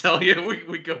just tell you,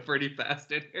 we go pretty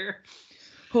fast in here.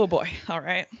 Oh boy. All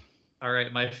right. All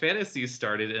right, my fantasies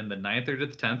started in the 9th or the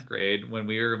 10th grade when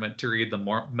we were meant to read the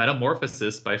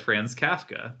Metamorphosis by Franz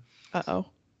Kafka. Uh-oh.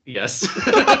 Yes.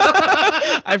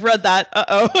 I've read that.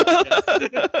 Uh-oh.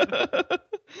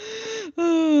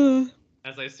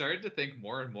 As I started to think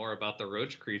more and more about the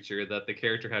roach creature that the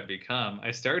character had become,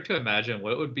 I started to imagine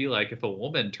what it would be like if a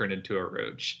woman turned into a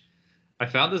roach. I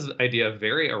found this idea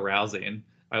very arousing.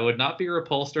 I would not be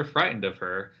repulsed or frightened of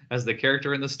her, as the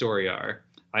character in the story are.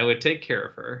 I would take care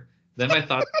of her. Then my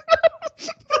thought.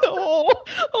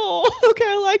 Okay,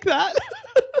 I like that.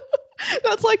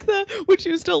 That's like the "Would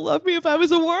you still love me if I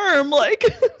was a worm?" Like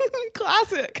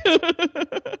classic.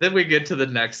 Then we get to the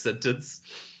next sentence.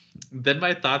 Then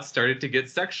my thoughts started to get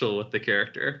sexual with the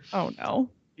character. Oh no.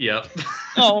 Yep.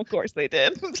 Oh, of course they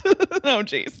did. Oh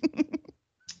jeez.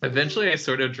 Eventually, I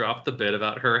sort of dropped the bit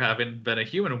about her having been a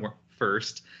human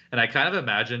first, and I kind of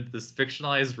imagined this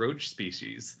fictionalized roach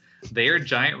species. They are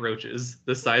giant roaches,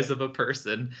 the size of a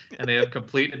person, and they have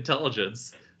complete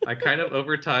intelligence. I kind of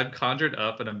over time conjured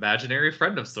up an imaginary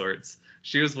friend of sorts.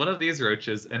 She was one of these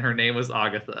roaches, and her name was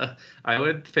Agatha. I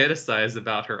would fantasize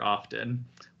about her often.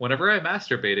 Whenever I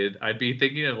masturbated, I'd be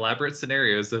thinking of elaborate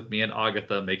scenarios of me and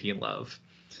Agatha making love.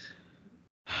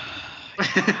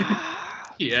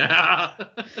 Yeah.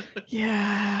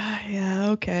 Yeah,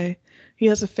 okay. He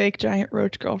has a fake giant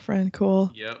roach girlfriend.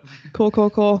 Cool. Yep.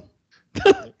 Cool.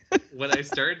 When I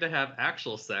started to have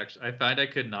actual sex, I found I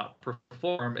could not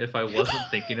perform if I wasn't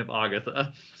thinking of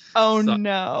Agatha. Oh So,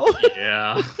 no.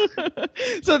 yeah.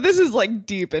 So this is like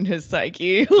deep in his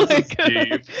psyche. This Like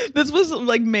is deep. this was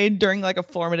like made during like a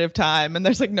formative time and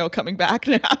there's like no coming back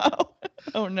now.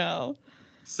 Oh no.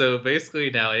 So basically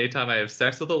now anytime I have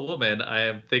sex with a woman, I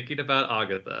am thinking about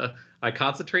Agatha. I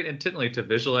concentrate intently to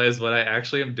visualize what I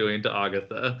actually am doing to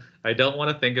Agatha. I don't want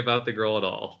to think about the girl at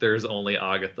all. There's only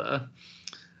Agatha.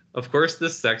 Of course,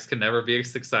 this sex can never be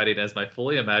as exciting as my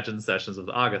fully imagined sessions with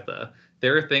Agatha.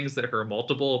 There are things that her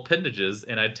multiple appendages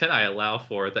and antennae allow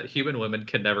for that human women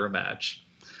can never match.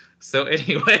 So,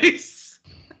 anyways.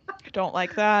 I don't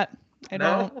like that.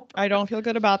 No? I don't feel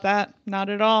good about that. Not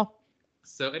at all.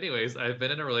 So, anyways, I've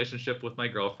been in a relationship with my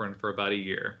girlfriend for about a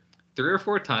year. 3 or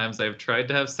 4 times I've tried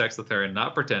to have sex with her and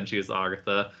not pretend she is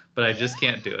Agatha, but I just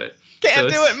can't do it. Can't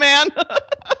do it, man.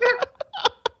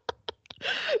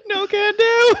 No can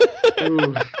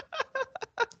do.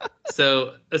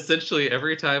 So essentially,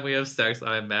 every time we have sex,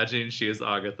 I'm imagining she is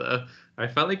Agatha. I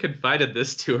finally confided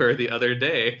this to her the other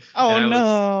day. Oh and I no.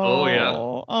 Was, oh yeah.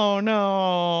 Oh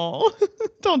no.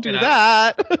 Don't do And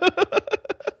that.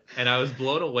 And I was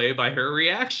blown away by her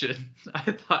reaction.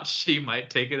 I thought she might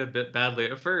take it a bit badly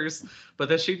at first, but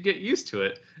that she'd get used to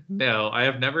it. No, I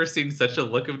have never seen such a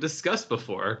look of disgust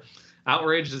before.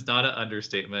 Outrage is not an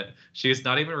understatement. She is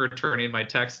not even returning my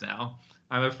text now.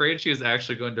 I'm afraid she is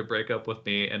actually going to break up with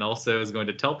me and also is going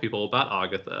to tell people about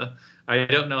Agatha. I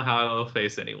don't know how I will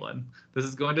face anyone. This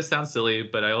is going to sound silly,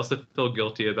 but I also feel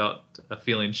guilty about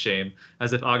feeling shame,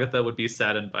 as if Agatha would be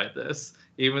saddened by this.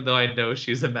 Even though I know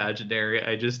she's imaginary,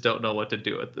 I just don't know what to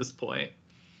do at this point.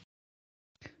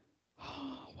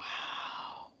 Oh,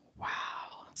 wow.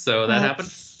 So that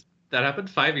happened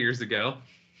 5 years ago.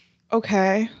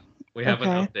 Okay. We have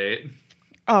an update.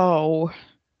 Oh.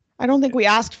 I don't think we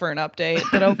asked for an update,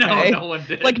 but okay. No one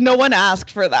did. Like no one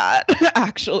asked for that,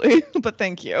 actually. But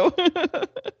thank you.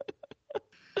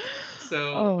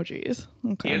 So oh geez.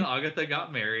 Okay. He and Agatha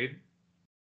got married.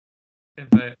 And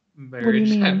by marriage, what do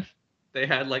you mean? They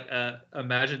had like a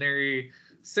imaginary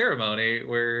ceremony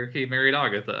where he married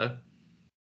Agatha.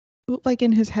 Like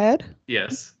in his head?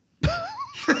 Yes.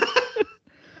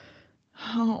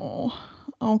 Oh.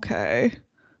 Okay.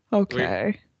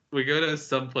 We go to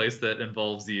some place that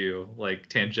involves you, like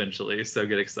tangentially, so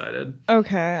get excited.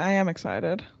 Okay, I am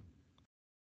excited.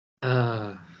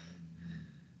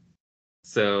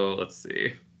 So let's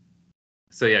see.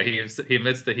 So yeah, he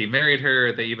admits that he married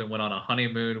her. They even went on a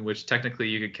honeymoon, which technically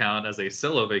you could count as a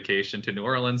solo vacation to New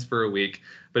Orleans for a week.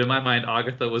 But in my mind,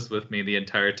 Agatha was with me the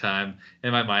entire time.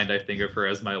 In my mind, I think of her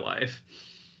as my wife.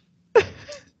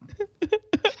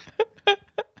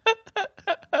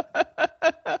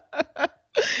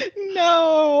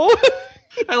 No.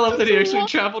 I love that he actually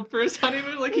traveled for his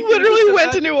honeymoon. Like he literally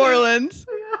went to New Orleans.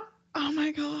 Yeah. Oh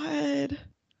my god.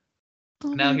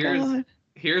 Oh now my god.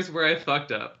 Here's where I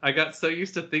fucked up. I got so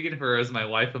used to thinking of her as my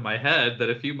wife in my head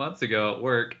that a few months ago at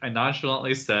work, I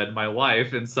nonchalantly said my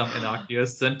wife in some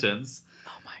innocuous sentence.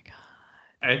 Oh my god.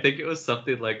 I think it was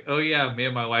something like, "Oh yeah, me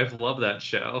and my wife love that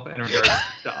show," and regards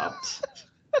stopped.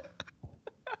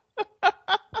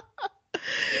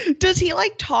 Does he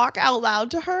like talk out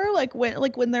loud to her like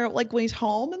when they're like when he's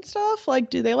home and stuff? Like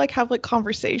do they like have like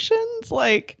conversations?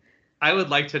 Like I would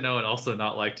like to know and also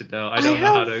not like to know. I don't know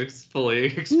how to fully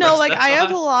express No, like that I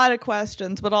have a lot of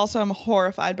questions, but also I'm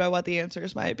horrified by what the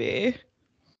answers might be.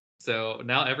 So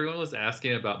now everyone was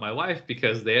asking about my wife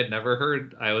because they had never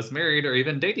heard I was married or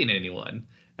even dating anyone.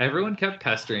 Everyone kept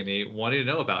pestering me, wanting to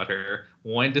know about her,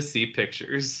 wanting to see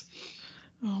pictures.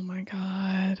 Oh my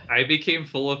god. I became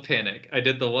full of panic. I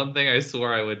did the one thing I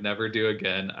swore I would never do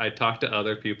again. I talked to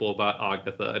other people about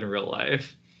Agatha in real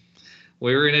life.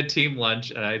 We were in a team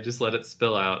lunch and I just let it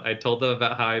spill out. I told them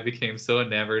about how I became so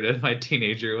enamored in my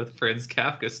teenager with Franz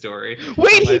Kafka story.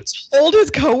 Wait, he told his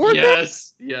coworker?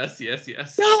 Yes.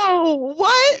 No,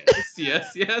 what?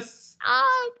 Yes.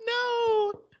 Oh,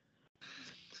 no.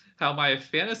 How my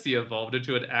fantasy evolved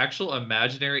into an actual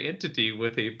imaginary entity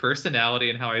with a personality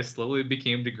and how I slowly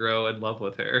became to grow in love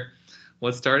with her.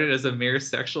 What started as a mere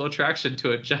sexual attraction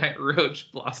to a giant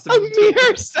roach blossomed into a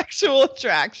mere sexual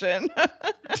attraction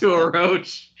to a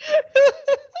roach.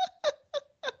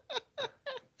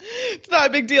 It's not a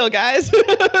big deal, guys.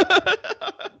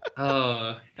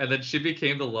 And then she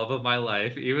became the love of my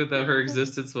life, even though her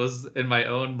existence was in my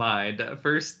own mind. At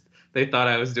first, they thought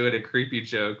I was doing a creepy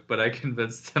joke, but I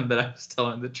convinced them that I was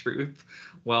telling the truth.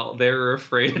 Well, they were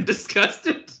afraid and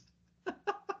disgusted.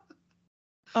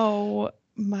 Oh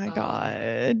my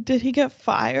god. Did he get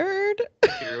fired?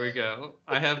 Here we go.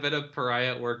 I have been a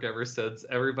pariah at work ever since.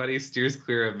 Everybody steers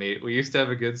clear of me. We used to have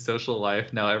a good social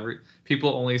life. Now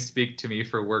people only speak to me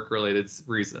for work-related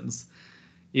reasons.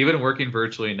 Even working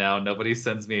virtually now, nobody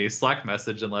sends me a Slack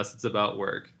message unless it's about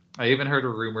work. I even heard a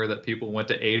rumor that people went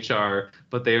to HR,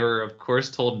 but they were, of course,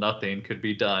 told nothing could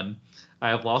be done. I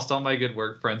have lost all my good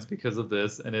work friends because of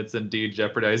this, and it's indeed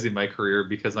jeopardizing my career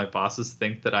because my bosses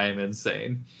think that I am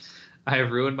insane. I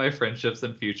have ruined my friendships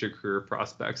and future career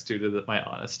prospects due to my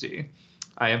honesty.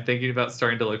 I am thinking about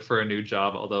starting to look for a new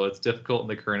job, although it's difficult in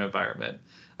the current environment.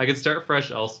 I could start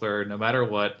fresh elsewhere. No matter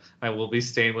what, I will be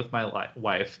staying with my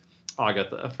wife,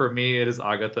 Agatha. For me, it is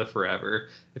Agatha forever.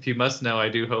 If you must know, I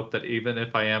do hope that even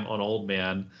if I am an old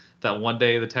man, that one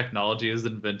day the technology is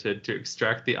invented to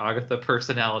extract the Agatha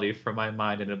personality from my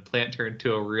mind and implant her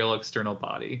into a real external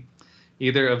body,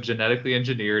 either of genetically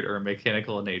engineered or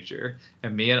mechanical in nature,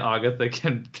 and me and Agatha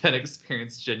can then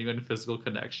experience genuine physical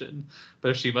connection. But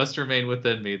if she must remain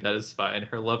within me, that is fine.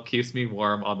 Her love keeps me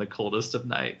warm on the coldest of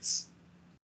nights.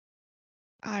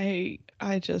 I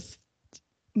just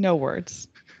no words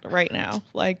right now.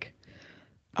 Like,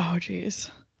 oh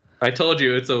geez. I told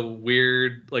you it's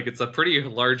a pretty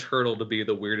large hurdle to be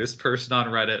the weirdest person on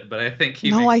Reddit, but I think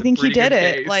he did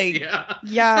it. Case. Like,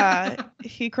 yeah,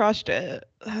 he crushed it.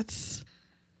 That's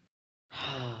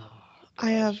I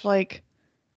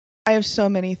have so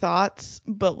many thoughts,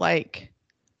 but like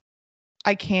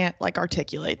I can't like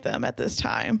articulate them at this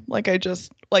time. Like I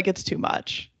just like it's too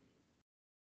much.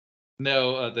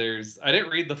 No, I didn't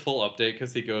read the full update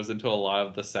because he goes into a lot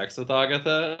of the sex with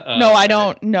Agatha. No, I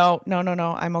don't. No.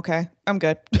 I'm okay. I'm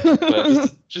good.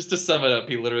 But just to sum it up,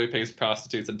 he literally pays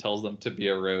prostitutes and tells them to be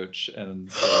a roach.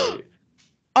 And so,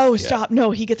 oh, stop.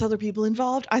 No, he gets other people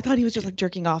involved. I thought he was just like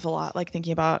jerking off a lot, like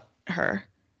thinking about her.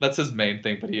 That's his main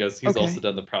thing, but he's also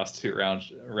done the prostitute route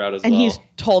as well. And he's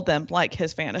told them like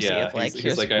his fantasy of like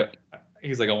he's like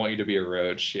I want you to be a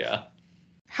roach. Yeah.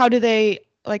 How do they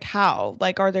how?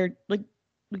 Like are there like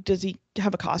does he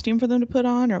have a costume for them to put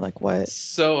on or like what?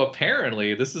 So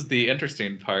apparently this is the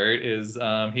interesting part is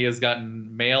he has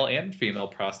gotten male and female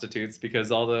prostitutes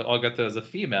because Agatha is a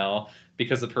female,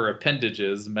 because of her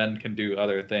appendages, men can do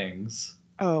other things.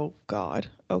 Oh God.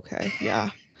 Okay.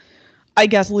 Yeah. I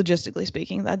guess logistically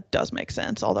speaking, that does make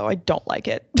sense, although I don't like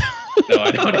it. No,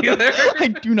 I don't either. I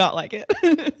do not like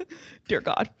it. Dear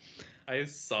God. I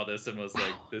saw this and was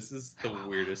like, this is the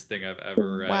weirdest thing I've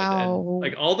ever read. Wow. And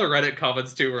like all the Reddit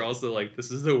comments too were also like,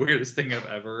 this is the weirdest thing I've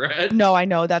ever read. No, I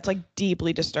know. That's like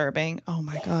deeply disturbing. Oh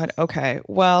my God. Okay.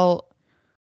 Well,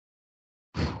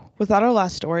 Was that our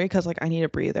last story? Because like I need a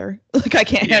breather. Like I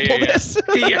can't handle this.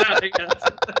 Yeah, I guess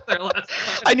that's our last one.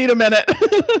 I need a minute.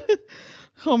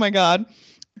 Oh my God.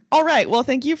 All right. Well,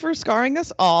 thank you for scarring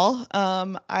us all.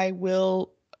 I will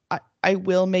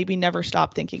maybe never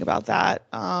stop thinking about that.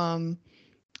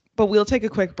 But we'll take a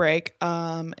quick break.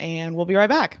 And we'll be right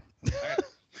back.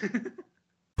 All right.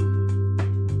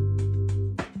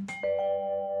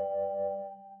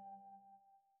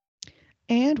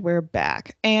 And we're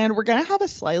back. And we're going to have a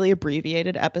slightly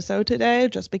abbreviated episode today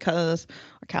just because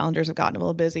our calendars have gotten a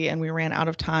little busy and we ran out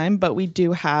of time. But we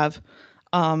do have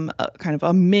kind of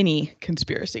a mini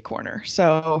conspiracy corner.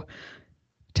 So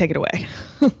take it away.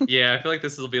 Yeah, I feel like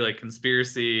this will be like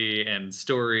conspiracy and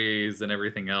stories and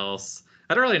everything else.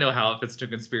 I don't really know how it fits to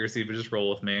conspiracy, but just roll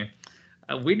with me.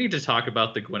 We need to talk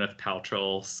about the Gwyneth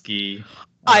Paltrow ski.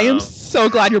 I am so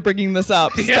glad you're bringing this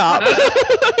up. Stop.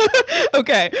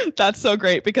 Okay, that's so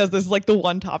great because this is like the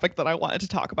one topic that I wanted to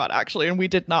talk about actually, and we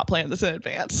did not plan this in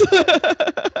advance.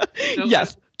 No,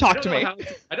 yes, talk to me.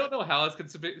 I don't know how it's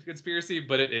conspiracy,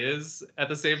 but it is at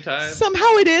the same time.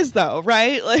 Somehow it is though,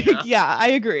 right? Like, yeah, I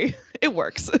agree. It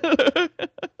works.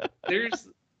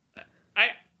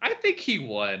 I think he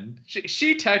won.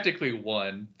 She technically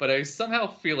won, but I somehow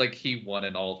feel like he won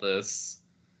in all this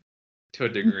to a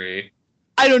degree.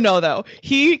 I don't know though.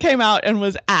 He came out and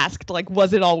was asked like,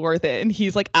 was it all worth it? And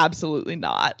he's like, absolutely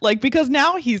not. Like, because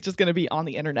now he's just going to be on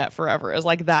the internet forever as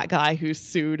like that guy who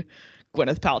sued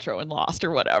Gwyneth Paltrow and lost or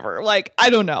whatever. Like,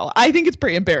 I don't know. I think it's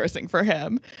pretty embarrassing for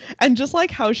him. And just like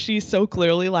how she so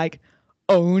clearly like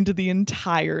owned the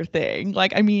entire thing.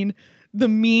 Like, I mean, the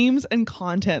memes and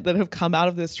content that have come out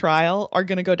of this trial are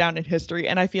going to go down in history.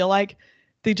 And I feel like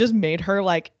they just made her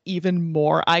like even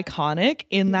more iconic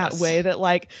in that way that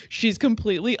like she's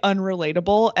completely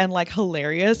unrelatable and like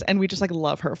hilarious. And we just like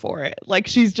love her for it. Like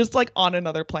she's just like on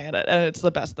another planet and it's the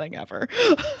best thing ever.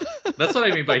 That's what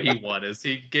I mean by he won is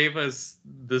he gave us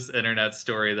this internet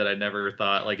story that I never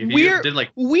thought like if you did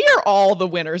like we're all the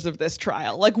winners of this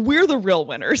trial. Like we're the real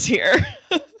winners here.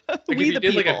 Like we if you the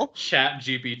did people. like a chat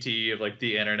GPT of like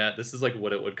the internet, this is like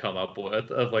what it would come up with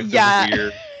of like Yeah. the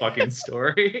weird fucking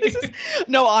story.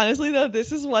 No, honestly though,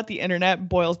 this is what the internet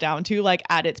boils down to, like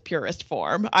at its purest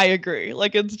form. I agree.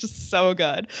 Like it's just so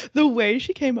good. The way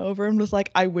she came over and was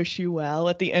like, "I wish you well"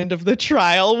 at the end of the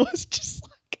trial was just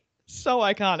like so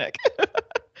iconic.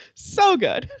 So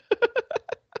good.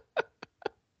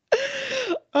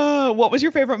 What was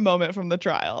your favorite moment from the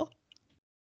trial?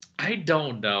 I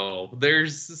don't know.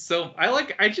 I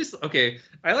like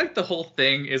the whole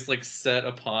thing is like set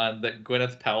upon that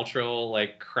Gwyneth Paltrow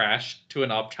like crashed to an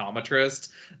optometrist.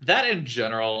 That in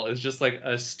general is just like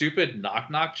a stupid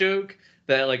knock joke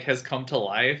that like has come to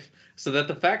life. So that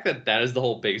the fact that that is the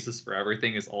whole basis for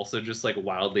everything is also just like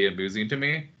wildly amusing to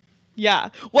me. Yeah.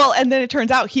 Well, and then it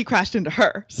turns out he crashed into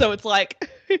her. So it's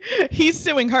like he's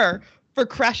suing her for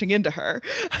crashing into her.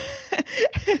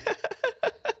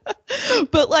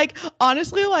 But like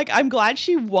honestly, like I'm glad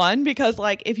she won because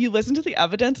like if you listen to the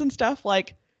evidence and stuff,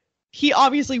 like he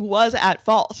obviously was at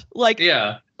fault. Like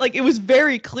Yeah. Like it was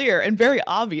very clear and very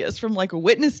obvious from like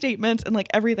witness statements and like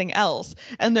everything else.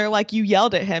 And they're like, "You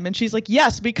yelled at him," and she's like,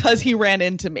 "Yes, because he ran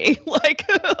into me." like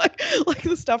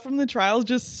the stuff from the trial is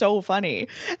just so funny.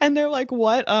 And they're like,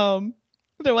 "What?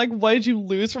 They're like, what did you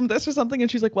lose from this or something?"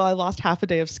 And she's like, "Well, I lost half a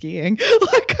day of skiing."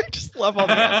 Like, I just love all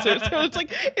the answers. So it's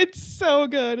like, it's so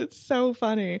good. It's so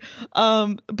funny.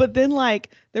 But then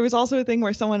like, there was also a thing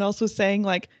where someone else was saying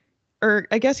like, or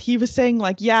I guess he was saying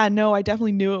like, "Yeah, no, I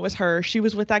definitely knew it was her. She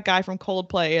was with that guy from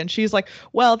Coldplay." And she's like,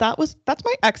 "Well, that's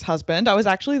my ex-husband. I was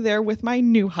actually there with my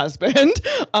new husband.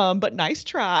 But nice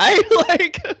try."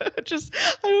 Like, just,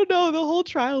 I don't know. The whole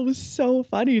trial was so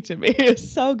funny to me. It's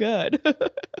so good.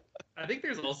 I think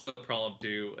there's also a problem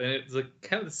too, and it's like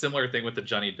kind of the similar thing with the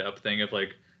Johnny Depp thing of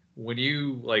like when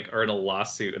you like are in a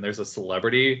lawsuit and there's a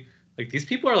celebrity, like these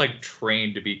people are like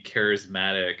trained to be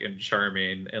charismatic and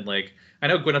charming, and like I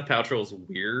know Gwyneth Paltrow is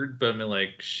weird, but I mean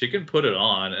like she can put it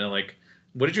on, and like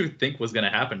what did you think was gonna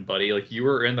happen, buddy? Like you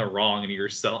were in the wrong, and you're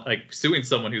like suing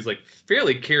someone who's like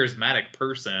fairly charismatic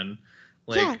person.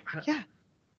 Like yeah.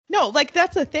 No, like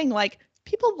that's the thing. Like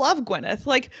people love Gwyneth.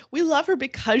 Like we love her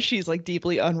because she's like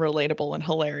deeply unrelatable and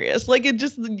hilarious. Like it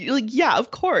just like yeah, of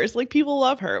course. Like people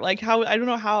love her. Like how I don't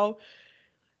know how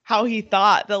he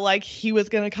thought that like he was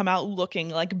going to come out looking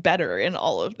like better in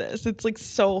all of this. It's like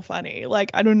so funny.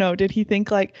 Like I don't know, did he think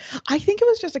like I think it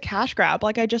was just a cash grab.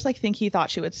 Like I just like think he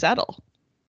thought she would settle.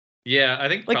 Yeah, I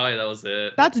think like, probably that was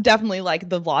it. That's definitely like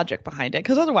the logic behind it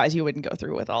cuz otherwise you wouldn't go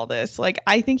through with all this. Like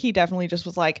I think he definitely just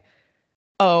was like,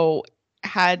 "Oh,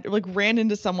 had like ran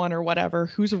into someone or whatever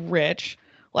who's rich,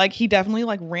 Like he definitely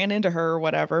like ran into her or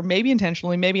whatever, maybe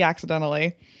intentionally, maybe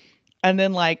accidentally. And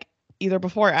then like either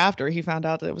before or after he found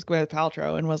out that it was Gwyneth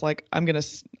Paltrow and was like, I'm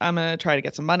gonna try to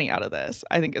get some money out of this.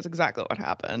 I think is exactly what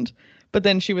happened. But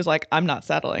then she was like, I'm not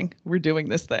settling. We're doing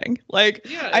this thing. Like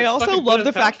Yeah, I it's also fucking love Gwyneth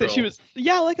the fact that she Paltrow. was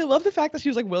like I love the fact that she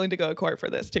was like willing to go to court for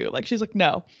this too. Like she's like,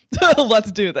 no,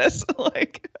 let's do this.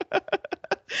 Like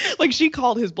she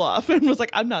called his bluff and was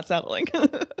like, I'm not settling.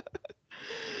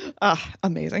 Ah,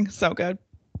 amazing. So good.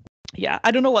 Yeah,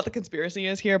 I don't know what the conspiracy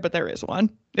is here, but there is one.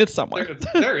 It's somewhere.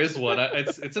 There is one.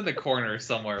 It's in the corner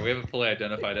somewhere. We haven't fully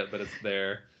identified it, but it's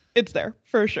there. It's there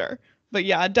for sure. But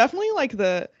yeah, definitely like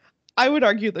I would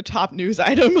argue the top news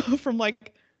item from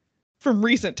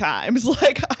recent times.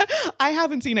 Like I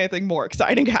haven't seen anything more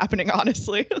exciting happening,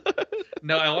 honestly.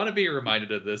 No, I want to be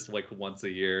reminded of this like once a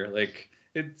year. Like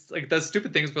it's like that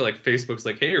stupid things where like Facebook's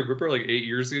like, hey, remember like 8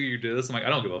 years ago you did this? I'm like, I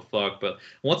don't give a fuck. But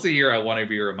once a year I want to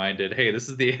be reminded, hey, this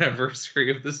is the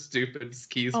anniversary of this stupid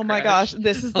skis Oh crash. my gosh,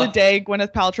 this is the day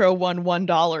Gwyneth Paltrow won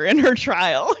 $1 in her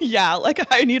trial. Yeah, like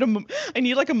I need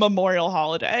like a memorial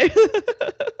holiday.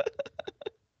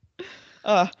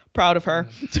 Proud of her.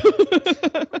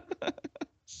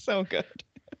 So good.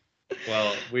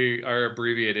 Well, we are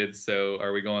abbreviated, so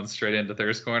are we going straight into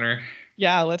Thirst Corner?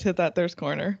 Yeah, let's hit that Thirst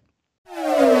Corner.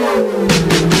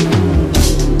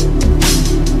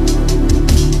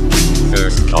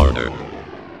 Thirst Corner.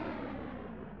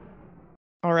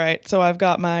 All right, so I've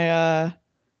got my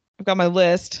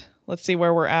list. Let's see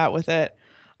where we're at with it.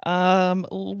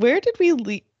 Where did we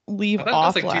leave I thought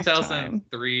off it was like last time?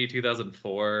 2003,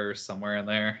 2004, somewhere in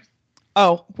there.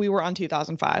 Oh, we were on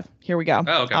 2005. Here we go.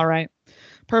 Oh, okay. All right.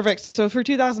 Perfect. So for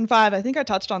 2005, I think I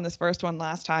touched on this first one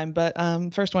last time, but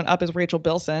first one up is Rachel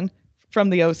Bilson from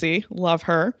the OC. Love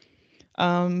her.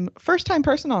 First time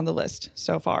person on the list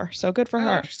so far. So good for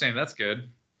her. Interesting. That's good.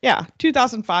 Yeah.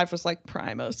 2005 was like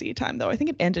prime OC time, though. I think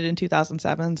it ended in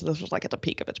 2007. So this was like at the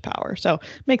peak of its power. So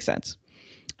makes sense.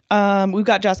 We've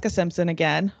got Jessica Simpson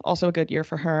again. Also a good year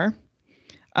for her.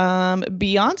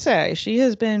 Beyonce. She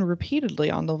has been repeatedly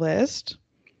on the list.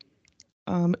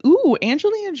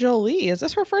 Angelina Jolie. Is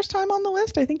this her first time on the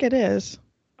list? I think it is.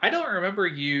 I don't remember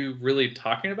you really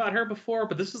talking about her before,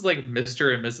 but this is like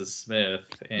Mr. and Mrs. Smith.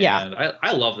 And Yeah.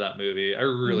 I love that movie. I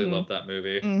really love that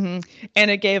movie. Mm-hmm.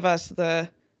 And it gave us the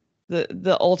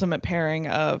ultimate pairing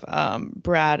of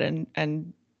Brad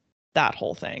and that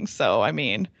whole thing. So, I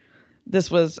mean, this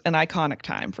was an iconic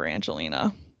time for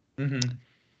Angelina.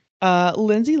 Mm-hmm.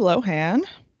 Lindsay Lohan.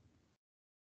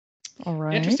 All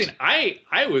right. Interesting.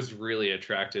 I was really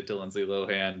attracted to Lindsay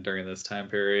Lohan during this time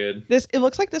period. It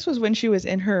looks like this was when she was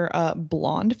in her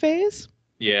blonde phase.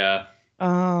 Yeah.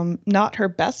 Not her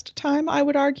best time, I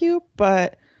would argue,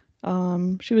 but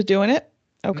she was doing it.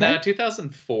 Okay. Nah,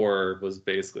 2004 was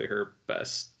basically her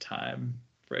best time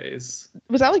phrase.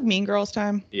 Was that like Mean Girls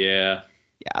time? Yeah.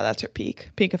 Yeah, that's her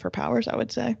peak of her powers, I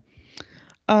would say.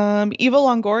 Eva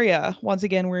Longoria. Once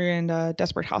again, we're in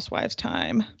Desperate Housewives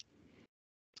time.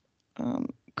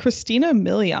 Christina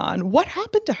Milian. What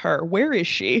happened to her? Where is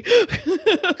she?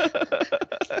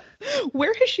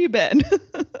 Where has she been?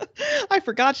 I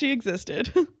forgot she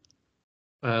existed.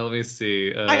 Let me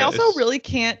see. I also really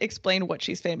can't explain what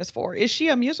she's famous for. Is she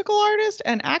a musical artist,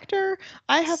 an actor?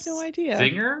 I have no idea.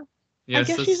 Singer? Yes,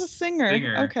 I guess she's a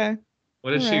singer. Okay.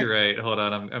 What did All she right. write? Hold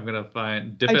on, I'm gonna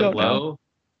find Dip I It don't Low. know.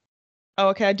 Oh,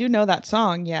 okay. I do know that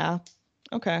song. Yeah.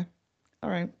 Okay. All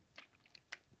right.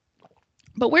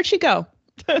 But where'd she go?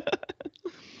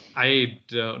 I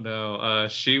don't know.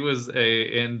 She was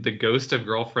in The Ghost of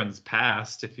Girlfriend's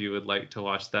Past. If you would like to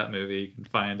watch that movie, you can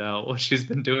find out what she's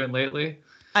been doing lately.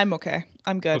 I'm okay.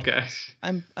 I'm good. Okay.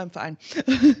 I'm fine.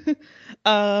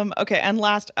 Okay, and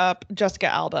last up, Jessica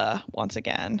Alba once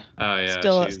again. Oh yeah.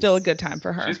 Still a good time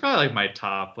for her. She's probably like my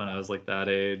top when I was like that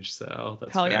age, so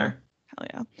that's Hell fair. yeah. Hell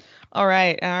yeah. All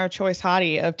right, and our choice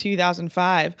hottie of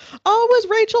 2005. Oh, it was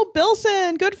Rachel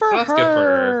Bilson. Good for That's her. good for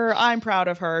her. I'm proud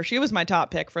of her. She was my top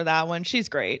pick for that one. She's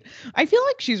great. I feel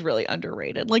like she's really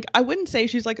underrated. Like I wouldn't say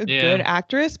she's like a good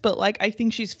actress, but like I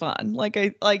think she's fun.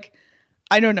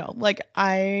 I don't know. Like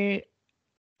I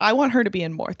want her to be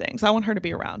in more things. I want her to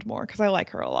be around more because I like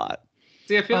her a lot.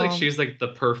 See, I feel like she's like the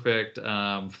perfect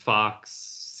Fox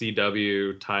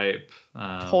CW type.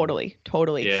 Totally.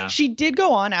 Yeah. She did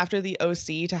go on after the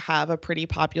OC to have a pretty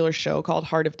popular show called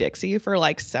Heart of Dixie for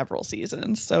like several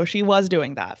seasons. So she was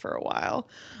doing that for a while.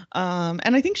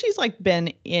 And I think she's like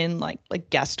been in like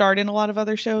guest starred in a lot of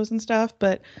other shows and stuff.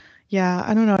 But yeah,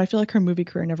 I don't know. I feel like her movie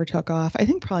career never took off. I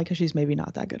think probably because she's maybe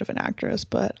not that good of an actress,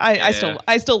 but I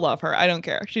still love her. I don't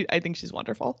care. I think she's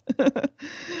wonderful.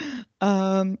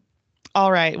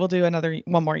 All right, we'll do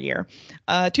one more year.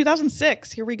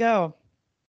 2006. Here we go.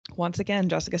 Once again,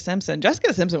 Jessica Simpson.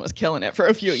 Jessica Simpson was killing it for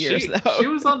a few years, though. She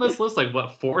was on this list like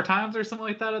what, 4 times or something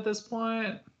like that at this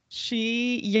point.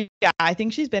 Yeah, I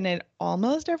think she's been in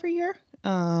almost every year.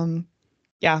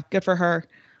 Yeah, good for her.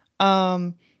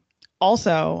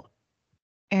 Also,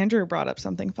 Andrew brought up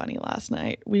something funny last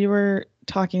night. We were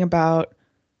talking about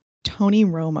Tony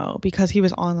Romo because he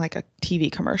was on like a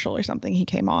TV commercial or something. He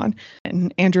came on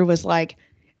and Andrew was like,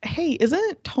 hey,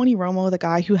 isn't Tony Romo the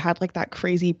guy who had like that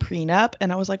crazy prenup?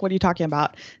 And I was like, what are you talking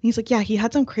about? And he's like, yeah, he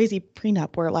had some crazy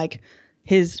prenup where like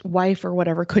his wife or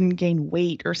whatever couldn't gain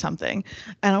weight or something.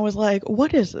 And I was like,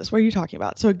 what is this? What are you talking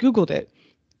about? So I Googled it.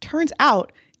 Turns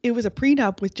out it was a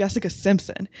prenup with Jessica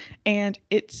Simpson. And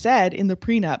it said in the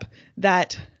prenup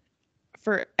that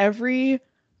for every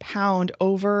pound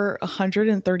over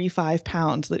 135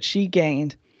 pounds that she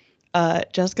gained,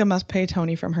 Jessica must pay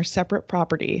Tony from her separate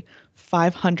property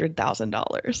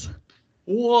 $500,000.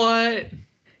 What?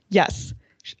 Yes.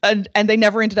 And they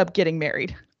never ended up getting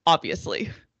married,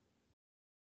 obviously.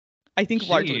 I think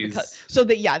largely because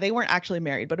they weren't actually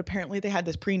married, but apparently they had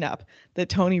this prenup that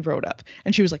Tony wrote up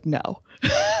and she was like, no.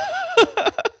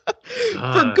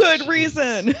 For good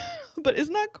reason. But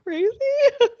isn't that crazy?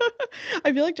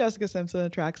 I feel like Jessica Simpson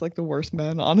attracts like the worst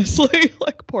men, honestly.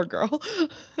 Like, poor girl.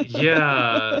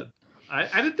 Yeah.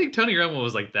 I didn't think Tony Romo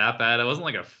was like that bad. I wasn't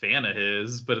like a fan of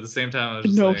his, but at the same time, I was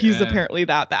just no, like, he's apparently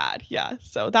that bad. Yeah.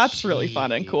 So that's really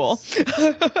fun and cool.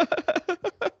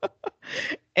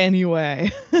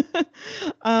 Anyway.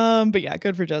 But yeah,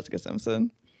 good for Jessica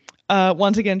Simpson.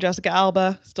 Once again, Jessica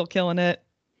Alba still killing it.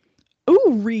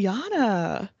 Ooh,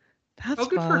 Rihanna. That's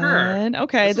good fun. for her.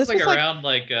 Okay, this was like around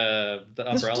like the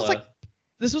umbrella.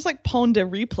 This was like Pon de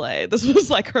Replay. This was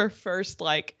like her first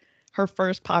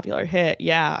popular hit.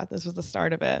 Yeah, this was the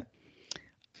start of it.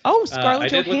 Oh,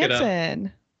 Scarlett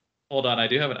Johansson. Hold on, I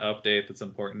do have an update that's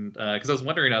important because I was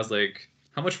wondering. I was like,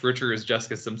 how much richer is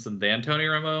Jessica Simpson than Tony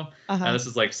Romo? And this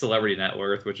is like celebrity net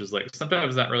worth, which is like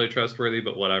sometimes not really trustworthy,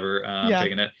 but whatever. I'm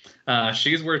taking it.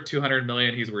 She's worth 200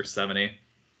 million. He's worth 70.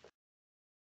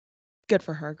 Good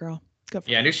for her, girl.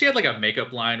 Yeah, I knew she had like a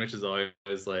makeup line, which is always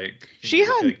like she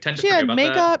had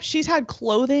makeup, she's had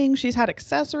clothing, she's had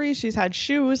accessories, she's had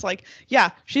shoes. Like,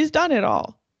 yeah, she's done it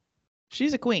all.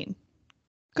 She's a queen.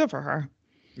 Good for her.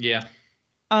 Yeah.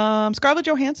 Scarlett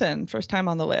Johansson, first time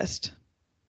on the list.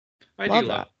 I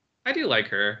do like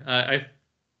her. I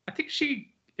think she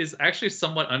is actually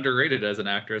somewhat underrated as an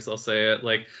actress. I'll say it,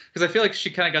 like, because I feel like she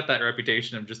kind of got that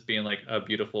reputation of just being like a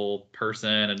beautiful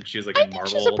person, and she's like in Marvel.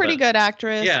 She's a pretty good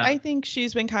actress. Yeah. I think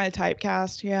she's been kind of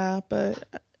typecast. Yeah, but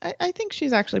I think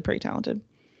she's actually pretty talented.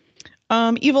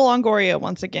 Eva Longoria,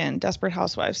 once again, Desperate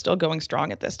Housewives, still going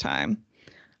strong at this time.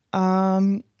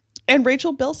 And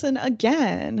Rachel Bilson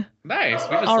again. Nice.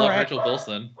 We just love Rachel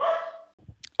Bilson.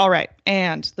 All right,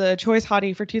 and the choice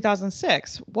hottie for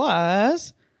 2006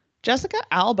 was Jessica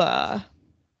Alba.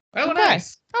 Oh, okay.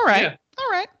 Nice. All right. Yeah. All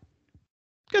right.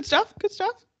 Good stuff. Good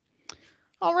stuff.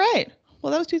 All right.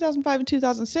 Well, that was 2005 and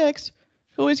 2006.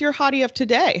 Who is your hottie of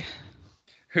today?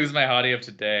 Who's my hottie of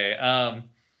today?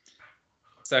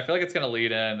 So I feel like it's going to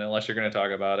lead in unless you're going to talk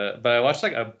about it. But I watched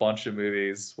like a bunch of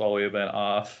movies while we've been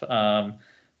off.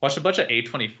 Watched a bunch of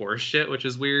A24 shit, which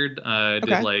is weird.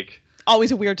 Did like...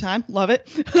 Always a weird time. Love it.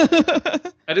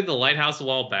 I did The Lighthouse a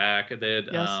while back. I did...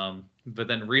 Yes. But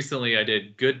then recently I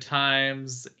did Good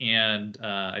Times, and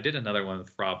I did another one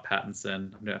with Rob Pattinson. I'm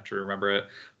going to have to remember it.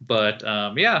 But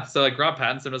yeah, so like Rob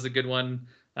Pattinson was a good one.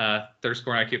 Thirst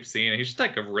Corner I keep seeing. And he's just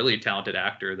like a really talented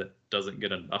actor that doesn't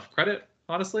get enough credit,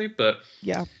 honestly. But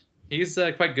yeah, he's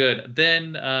quite good.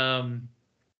 Then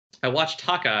I watched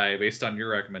Hawkeye based on your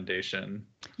recommendation.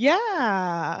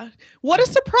 Yeah. What a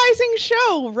surprising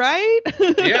show, right?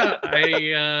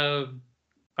 Yeah,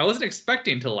 I wasn't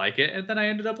expecting to like it, and then I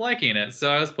ended up liking it,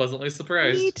 so I was pleasantly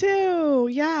surprised. Me too.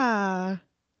 Yeah.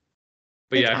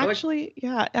 But it's actually,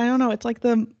 yeah, I don't know. It's like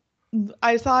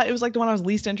I thought it was like the one I was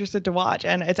least interested to watch,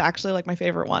 and it's actually like my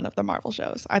favorite one of the Marvel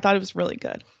shows. I thought it was really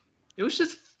good. It was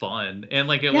just fun, and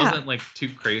like it wasn't like too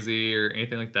crazy or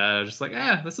anything like that. I was just like,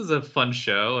 this is a fun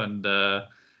show, and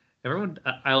everyone,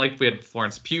 I liked. We had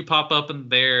Florence Pugh pop up in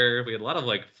there. We had a lot of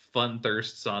like fun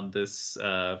thirsts on this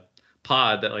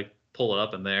pod that like pull it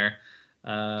up in there.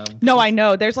 No, I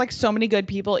know there's like so many good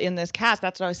people in this cast.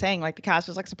 That's what I was saying. Like the cast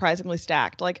was like surprisingly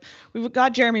stacked. Like we've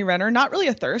got Jeremy Renner, not really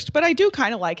a thirst, but I do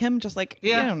kind of like him. Just like,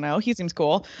 I don't know, he seems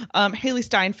cool. Haley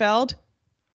Steinfeld,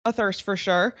 a thirst for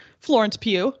sure. Florence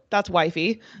Pugh, that's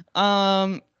wifey.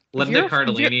 Linda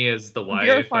Cardellini is the wife.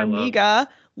 Vera Farmiga,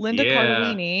 Linda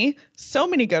Cardellini. So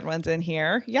many good ones in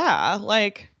here. Yeah,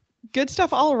 like good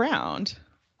stuff all around.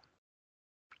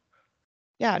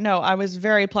 Yeah, no, I was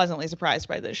very pleasantly surprised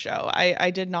by this show. I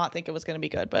did not think it was going to be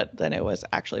good, but then it was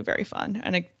actually very fun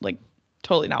and like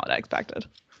totally not what I expected.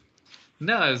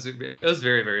 No, it was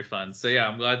very, very fun. So yeah,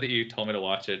 I'm glad that you told me to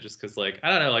watch it just because like I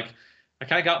don't know, like I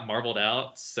kind of got marbled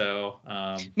out. So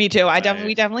Me too.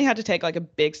 We definitely had to take like a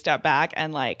big step back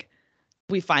and like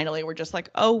we finally were just like,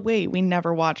 oh wait, we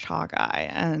never watched Hawkeye,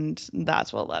 and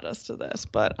that's what led us to this.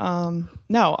 But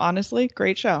no, honestly,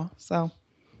 great show. So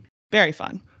very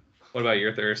fun. What about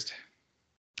your thirst?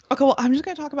 Okay, well, I'm just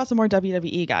gonna talk about some more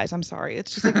WWE guys. I'm sorry,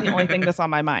 it's just like the only thing that's on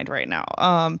my mind right now.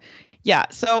 Yeah,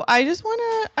 so I just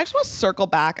wanna circle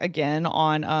back again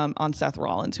on Seth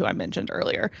Rollins, who I mentioned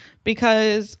earlier,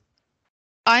 because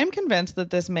I'm convinced that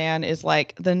this man is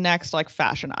like the next like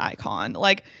fashion icon.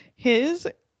 Like his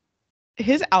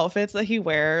outfits that he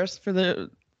wears for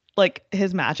the like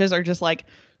his matches are just like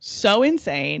so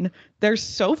insane. They're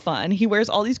so fun. He wears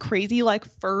all these crazy like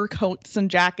fur coats and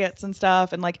jackets and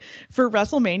stuff. And like for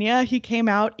WrestleMania, he came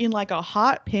out in like a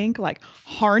hot pink like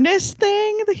harness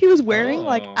thing that he was wearing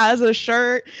like as a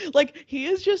shirt. Like he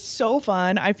is just so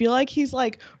fun. I feel like he's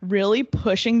like really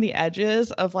pushing the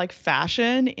edges of like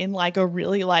fashion in like a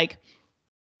really like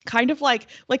kind of like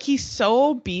he's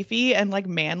so beefy and like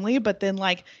manly, but then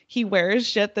like he wears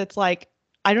shit that's like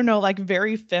I don't know, like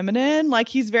very feminine. Like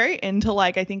he's very into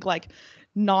like I think like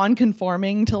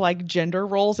non-conforming to like gender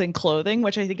roles in clothing,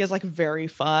 which I think is like very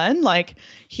fun. Like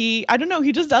I don't know,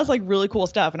 he just does like really cool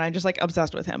stuff and I'm just like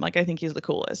obsessed with him. Like I think he's the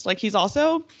coolest. Like he's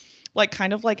also like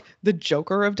kind of like the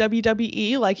Joker of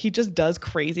WWE. Like he just does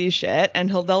crazy shit and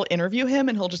they'll interview him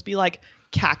and he'll just be like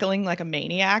cackling like a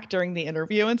maniac during the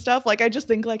interview and stuff. Like I just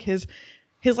think like his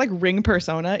like ring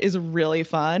persona is really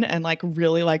fun and like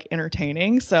really like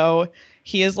entertaining. So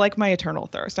he is like my eternal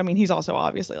thirst. I mean, he's also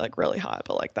obviously like really hot,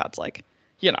 but like that's like,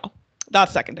 you know,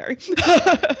 that's secondary.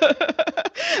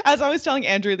 As I was telling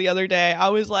Andrew the other day, I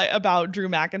was like about Drew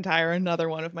McIntyre, another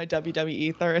one of my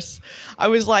WWE thirsts. I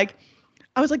was like,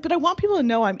 but I want people to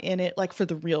know I'm in it like for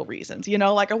the real reasons, you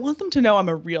know, like I want them to know I'm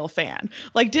a real fan.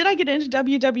 Like, did I get into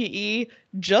WWE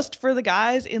just for the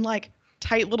guys in like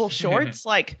tight little shorts?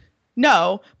 Like,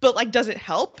 no, but like, does it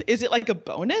help? Is it like a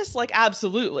bonus? Like,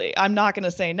 absolutely. I'm not going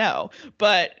to say no,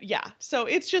 but yeah. So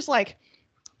it's just like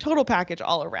total package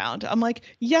all around. I'm like,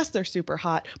 yes, they're super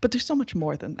hot, but there's so much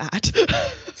more than that.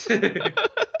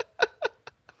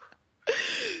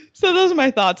 So those are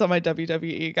my thoughts on my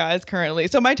WWE guys currently.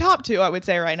 So my top two, I would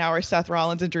say right now, are Seth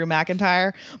Rollins and Drew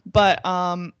McIntyre. But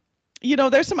you know,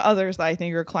 there's some others that I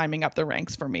think are climbing up the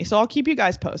ranks for me. So I'll keep you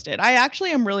guys posted.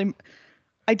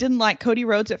 I didn't like Cody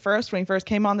Rhodes at first when he first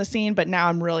came on the scene, but now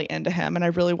I'm really into him and I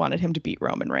really wanted him to beat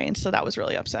Roman Reigns. So that was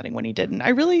really upsetting when he didn't.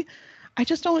 I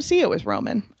just don't see it with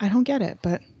Roman. I don't get it,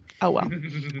 but oh well.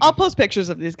 I'll post pictures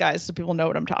of these guys so people know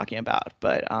what I'm talking about.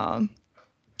 But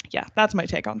yeah, that's my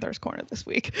take on Thirst Corner this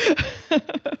week.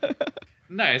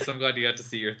 Nice. I'm glad you got to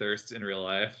see your thirst in real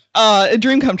life. A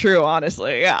dream come true,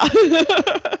 honestly. Yeah.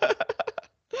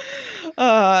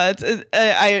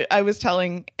 I was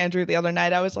telling Andrew the other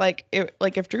night, I was like,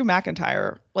 if Drew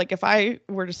McIntyre, like if I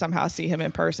were to somehow see him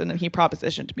in person and he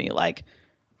propositioned me, like,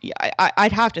 yeah,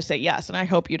 I'd have to say yes, and I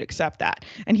hope you'd accept that.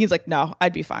 And he's like, no,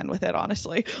 I'd be fine with it,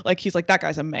 honestly. Like, he's like, that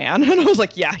guy's a man. And I was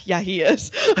like, yeah, he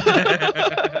is.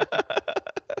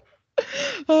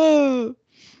 Oh,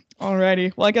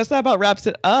 alrighty. Well, I guess that about wraps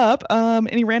it up.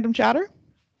 Any random chatter?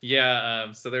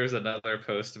 Yeah, so there's another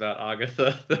post about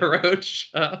Agatha the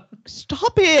Roach.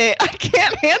 Stop it! I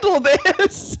can't handle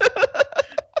this.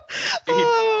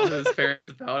 His parents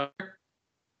about her.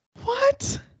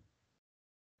 What?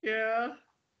 Yeah.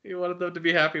 He wanted them to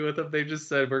be happy with him. They just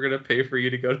said, we're going to pay for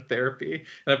you to go to therapy.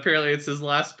 And apparently it's his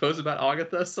last post about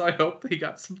Agatha, so I hope he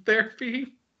got some therapy.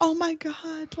 Oh my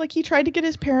god. Like, he tried to get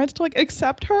his parents to, like,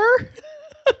 accept her?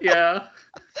 Yeah.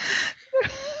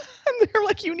 And they're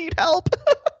like, you need help.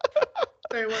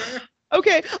 They were.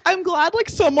 Okay, I'm glad, like,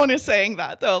 someone is saying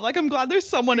that, though. Like, I'm glad there's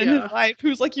someone in his life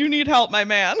who's like, you need help, my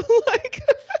man. Like,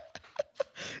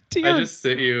 I just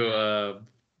sent you...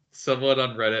 someone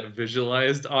on Reddit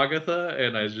visualized Agatha,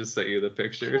 and I just sent you the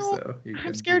picture. So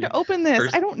I'm scared to open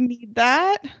this. I don't need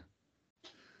that.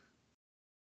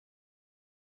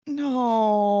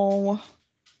 No.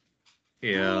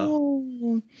 Yeah.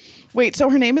 No. Wait, so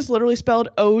her name is literally spelled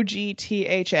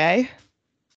Ogtha?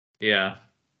 Yeah.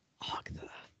 Agatha.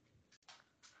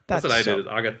 That's what I did. Is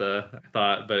Agatha, I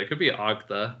thought, but it could be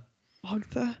Agtha.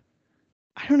 Agtha?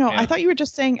 I don't know. Yeah. I thought you were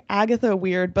just saying Agatha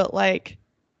weird, but like,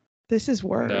 this is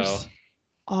worse.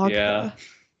 No. Agtha. Yeah.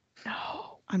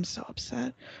 No. I'm so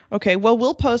upset. Okay, well,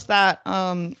 we'll post that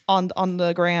on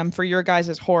the gram for your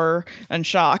guys' horror and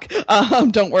shock.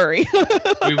 Don't worry.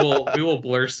 We will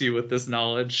bless you with this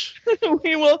knowledge.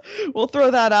 we'll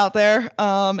throw that out there.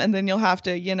 And then you'll have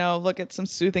to, look at some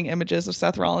soothing images of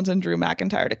Seth Rollins and Drew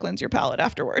McIntyre to cleanse your palate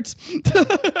afterwards.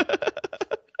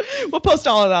 We'll post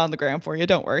all of that on the gram for you.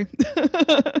 Don't worry.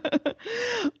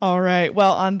 All right.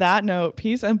 Well, on that note,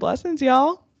 peace and blessings,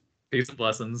 y'all. Peace and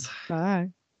blessings.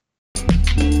 Bye.